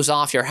hose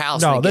off your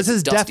house. No, this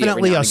is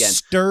definitely a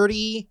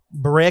sturdy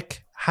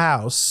brick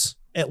house.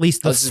 At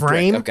least the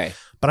frame. Okay.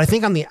 But I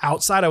think on the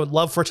outside, I would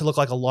love for it to look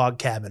like a log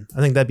cabin. I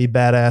think that'd be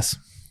badass.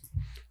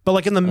 But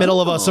like in the middle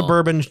of a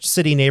suburban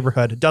city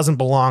neighborhood, it doesn't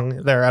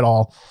belong there at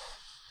all.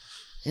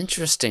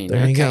 Interesting.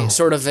 There you go.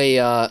 Sort of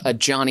a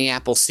Johnny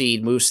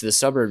Appleseed moves to the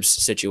suburbs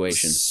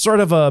situation. Sort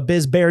of a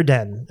Biz Bear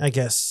Den, I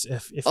guess.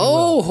 If you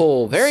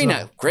will. Very So,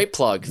 nice. Great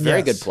plug. Very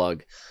yes. good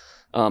plug.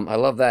 I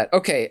love that.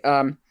 Okay.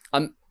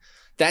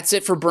 That's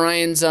it for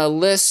Brian's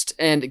list.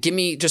 And give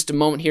me just a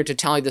moment here to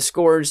tally the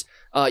scores.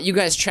 You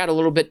guys chat a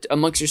little bit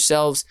amongst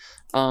yourselves.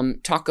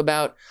 Talk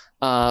about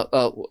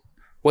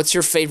what's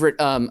your favorite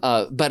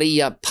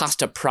Barilla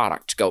pasta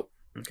product. Go.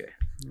 Okay.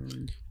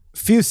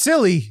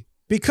 Fusilli,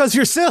 because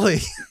you're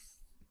silly.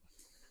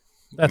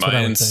 That's what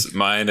I would think.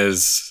 Mine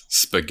is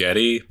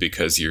spaghetti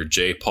because you're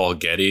J. Paul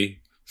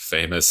Getty,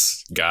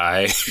 famous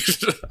guy.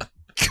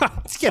 God,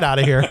 let's get out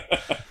of here.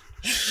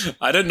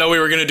 I didn't know we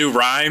were going to do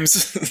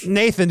rhymes.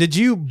 Nathan, have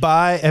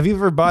you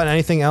ever bought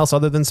anything else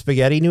other than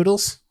spaghetti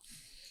noodles?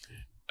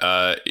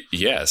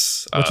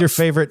 Yes. What's your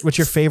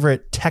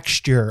favorite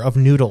texture of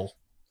noodle?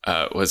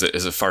 Is it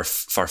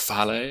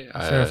farfalle?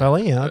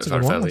 Farfalle, yeah, that's a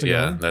good one.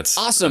 Yeah, that's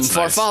awesome. That's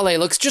Farfalle nice.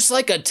 looks just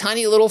like a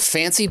tiny little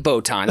fancy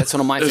bow tie. That's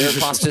one of my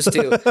favorite pastas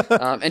too.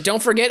 And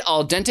don't forget,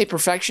 al dente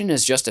perfection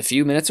is just a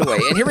few minutes away.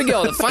 And here we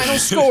go. The final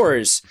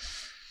scores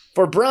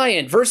for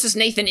Brian versus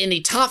Nathan in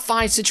the top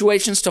 5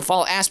 situations to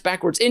fall ass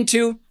backwards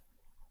into.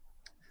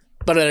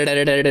 That's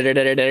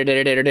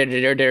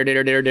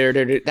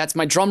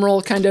my drum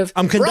roll, kind of.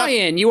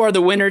 Brian, you are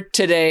the winner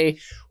today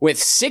with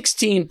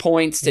 16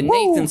 points to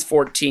Nathan's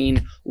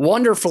 14.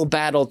 Wonderful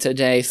battle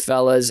today,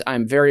 fellas.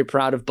 I'm very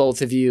proud of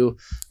both of you.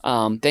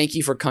 Thank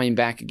you for coming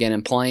back again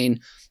and playing.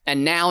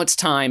 And now it's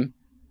time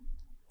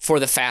for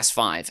the Fast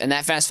Five. And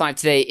that Fast Five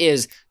today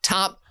is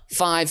top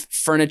 5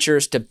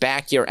 furnitures to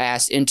back your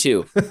ass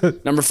into.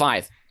 Number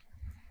 5.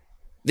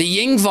 The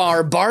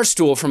Yngvar bar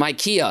stool from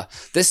IKEA.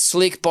 This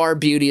sleek bar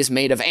beauty is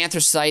made of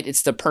anthracite.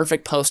 It's the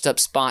perfect post-up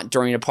spot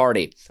during a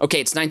party. Okay,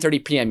 it's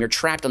 9:30 p.m. You're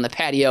trapped on the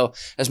patio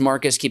as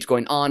Marcus keeps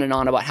going on and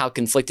on about how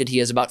conflicted he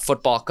is about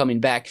football coming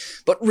back.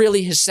 But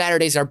really, his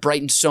Saturdays are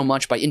brightened so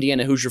much by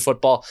Indiana Hoosier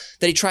football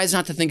that he tries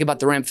not to think about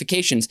the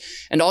ramifications.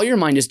 And all your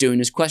mind is doing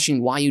is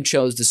questioning why you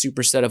chose the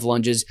super set of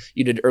lunges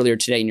you did earlier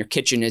today in your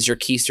kitchen as your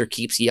keister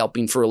keeps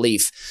yelping for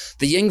relief.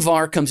 The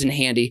Yngvar comes in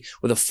handy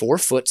with a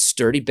 4-foot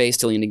sturdy base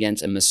to lean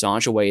against and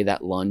massage away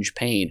that lunge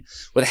pain.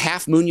 With a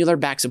half moonular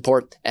back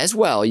support as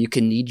well, you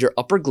can knead your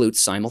upper glutes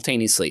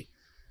simultaneously.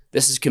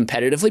 This is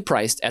competitively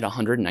priced at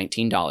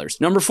 $119.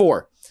 Number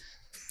 4,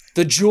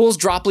 the Jules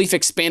Dropleaf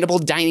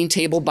Expandable Dining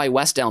Table by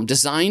West Elm,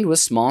 designed with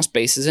small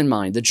spaces in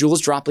mind. The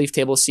Jules Dropleaf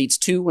table seats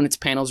 2 when its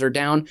panels are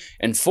down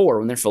and 4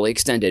 when they're fully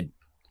extended.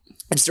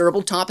 Its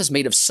durable top is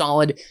made of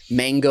solid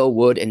mango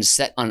wood and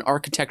set on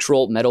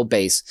architectural metal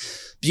base.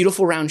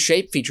 Beautiful round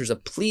shape features a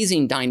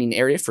pleasing dining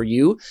area for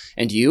you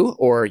and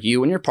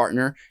your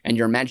partner and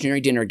your imaginary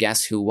dinner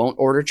guests who won't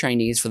order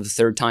Chinese for the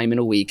 3rd time in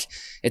a week.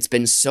 It's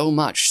been so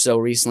much so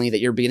recently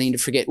that you're beginning to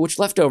forget which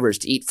leftovers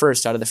to eat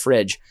first out of the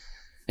fridge.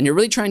 and you're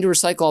really trying to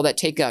recycle all that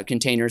takeout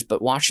containers,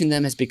 but washing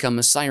them has become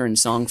a siren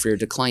song for your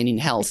declining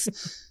health.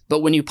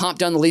 But when you pop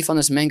down the leaf on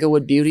this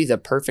Mangowood beauty, the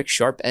perfect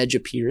sharp edge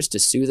appears to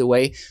soothe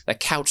away the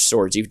couch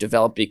sores you've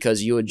developed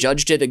because you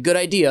adjudged it a good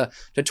idea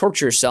to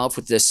torture yourself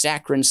with the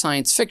saccharine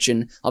science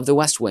fiction of the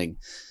West Wing.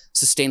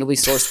 Sustainably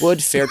sourced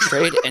wood, fair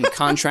trade, and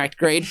contract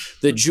grade,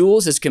 the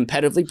Jewels is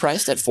competitively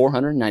priced at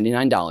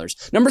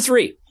 $499. Number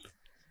 3.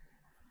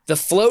 The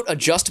Float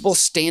Adjustable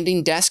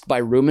Standing Desk by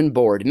Room and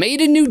Board.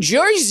 Made in New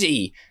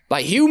Jersey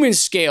by Human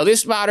Scale.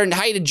 This modern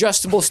height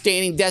adjustable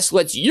standing desk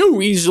lets you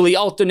easily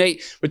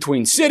alternate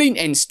between sitting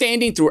and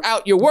standing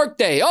throughout your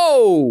workday.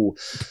 Oh!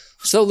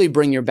 Slowly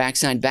bring your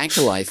backside back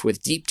to life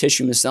with deep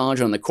tissue massage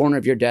on the corner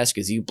of your desk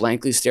as you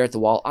blankly stare at the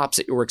wall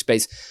opposite your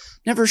workspace.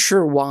 Never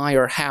sure why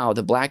or how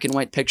the black and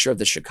white picture of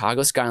the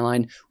Chicago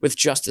skyline with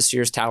just the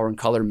Sears Tower in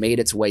color made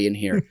its way in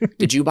here.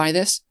 Did you buy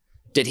this?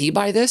 Did he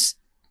buy this?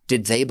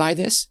 Did they buy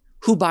this?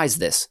 Who buys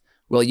this?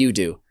 Well, you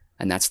do,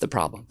 and that's the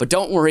problem. But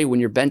don't worry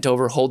when you're bent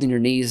over holding your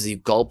knees as you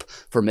gulp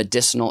for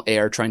medicinal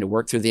air trying to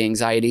work through the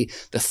anxiety.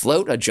 The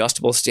Float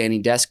Adjustable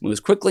Standing Desk moves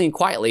quickly and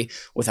quietly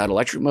without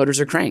electric motors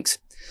or cranks.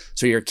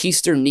 So your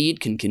keister need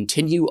can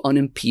continue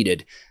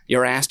unimpeded.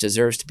 Your ass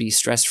deserves to be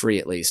stress-free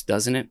at least,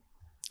 doesn't it?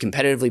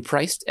 Competitively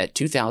priced at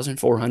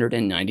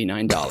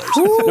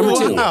 $2,499.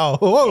 Number 2. Wow.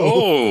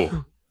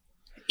 Oh,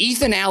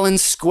 Ethan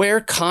Allen's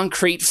square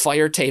concrete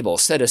fire table.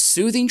 Set a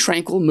soothing,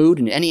 tranquil mood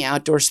in any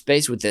outdoor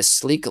space with this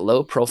sleek,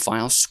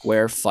 low-profile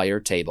square fire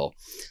table.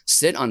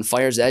 Sit on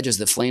fire's edge as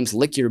the flames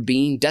lick your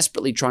being,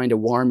 desperately trying to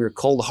warm your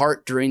cold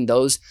heart during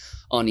those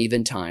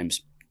uneven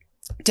times.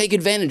 Take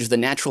advantage of the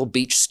natural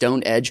beach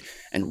stone edge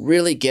and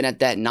really get at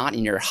that knot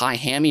in your high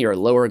hammy or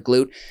lower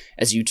glute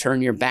as you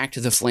turn your back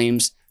to the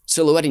flames,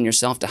 silhouetting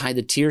yourself to hide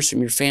the tears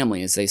from your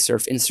family as they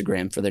surf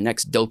Instagram for their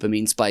next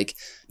dopamine spike,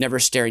 never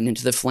staring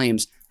into the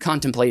flames,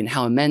 contemplating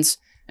how immense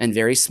and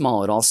very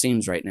small it all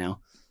seems right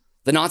now.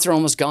 The knots are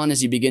almost gone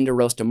as you begin to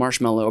roast a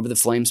marshmallow over the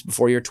flames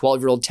before your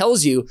 12-year-old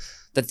tells you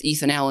that the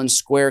Ethan Allen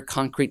square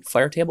concrete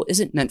fire table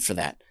isn't meant for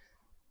that.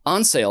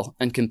 On sale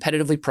and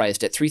competitively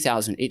priced at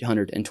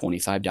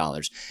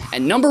 $3,825.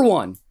 And number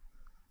 1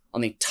 on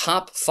the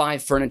top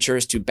 5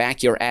 furnitures to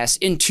back your ass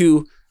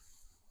into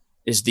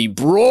is the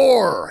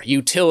Broer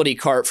utility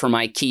cart from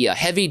IKEA.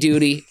 Heavy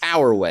duty,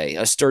 our way,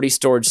 a sturdy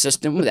storage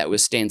system that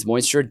withstands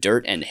moisture,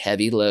 dirt, and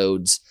heavy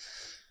loads.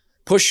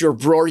 Push your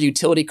Broer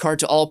utility cart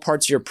to all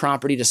parts of your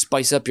property to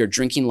spice up your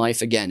drinking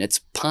life again.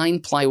 Its pine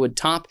plywood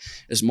top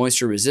is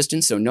moisture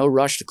resistant, so no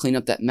rush to clean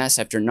up that mess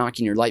after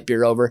knocking your light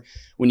beer over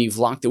when you've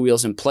locked the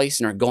wheels in place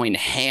and are going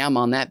ham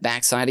on that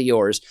backside of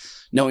yours,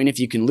 knowing if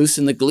you can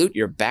loosen the glute,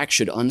 your back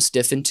should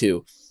unstiffen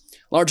too.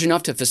 Large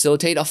enough to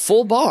facilitate a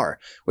full bar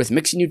with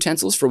mixing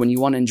utensils for when you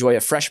want to enjoy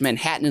a fresh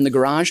Manhattan in the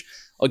garage,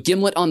 a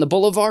gimlet on the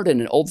boulevard, and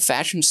an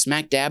old-fashioned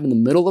smack dab in the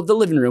middle of the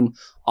living room,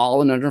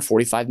 all in under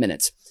 45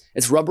 minutes.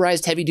 Its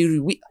rubberized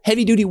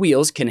heavy-duty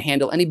wheels can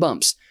handle any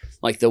bumps,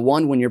 like the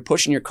one when you're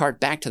pushing your cart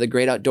back to the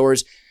great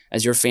outdoors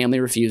as your family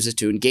refuses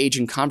to engage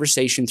in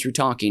conversation through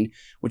talking,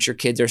 which your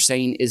kids are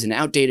saying is an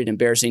outdated,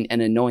 embarrassing,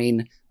 and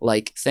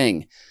annoying-like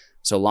thing.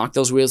 So lock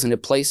those wheels into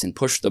place and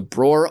push the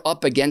Broer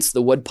up against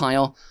the wood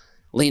pile.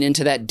 Lean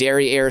into that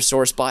dairy air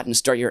sore spot and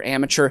start your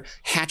amateur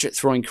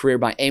hatchet-throwing career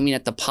by aiming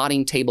at the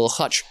potting table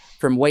hutch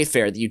from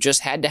Wayfair that you just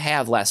had to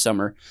have last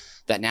summer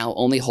that now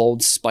only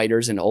holds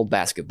spiders and old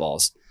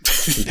basketballs.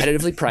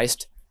 Competitively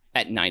priced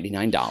at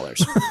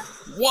 $99.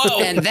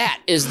 whoa. And that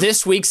is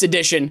this week's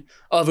edition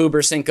of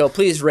Uber Cinco.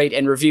 Please rate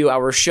and review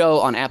our show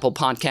on Apple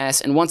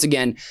Podcasts. And once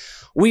again,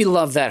 we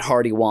love that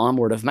hearty wom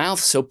word of mouth,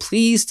 so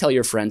please tell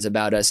your friends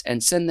about us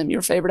and send them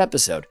your favorite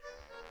episode.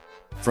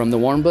 From the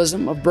warm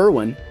bosom of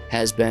Berwyn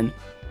has been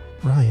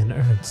Ryan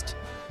Ernst.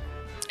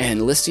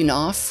 And listing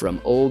off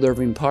from Old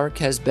Irving Park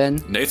has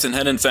been Nathan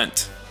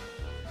Hennon-Fent.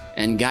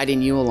 And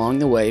guiding you along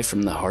the way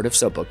from the heart of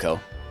Sopoco,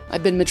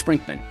 I've been Mitch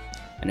Brinkman.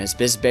 And as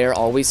Biz Bear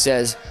always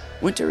says,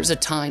 winter is a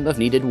time of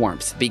needed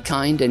warmth. Be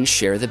kind and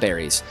share the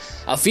berries.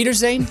 Auf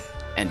Wiedersehen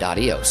and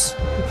adios.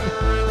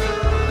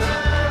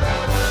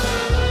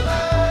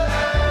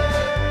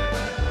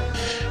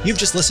 You've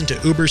just listened to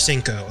Uber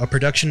Cinco, a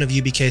production of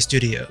UBK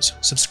Studios.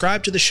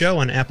 Subscribe to the show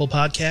on Apple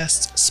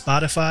Podcasts,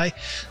 Spotify,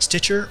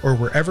 Stitcher, or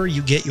wherever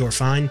you get your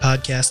fine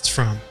podcasts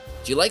from.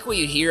 If you like what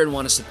you hear and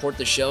want to support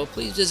the show,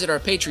 please visit our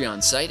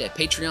Patreon site at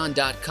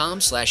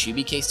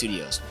patreon.com/UBK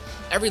Studios.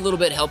 Every little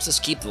bit helps us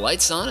keep the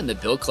lights on and the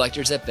bill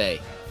collectors at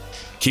bay.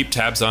 Keep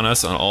tabs on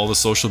us on all the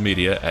social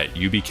media at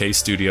UBK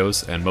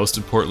Studios, and most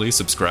importantly,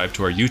 subscribe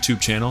to our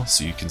YouTube channel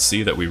so you can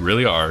see that we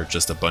really are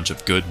just a bunch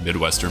of good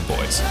Midwestern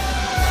boys.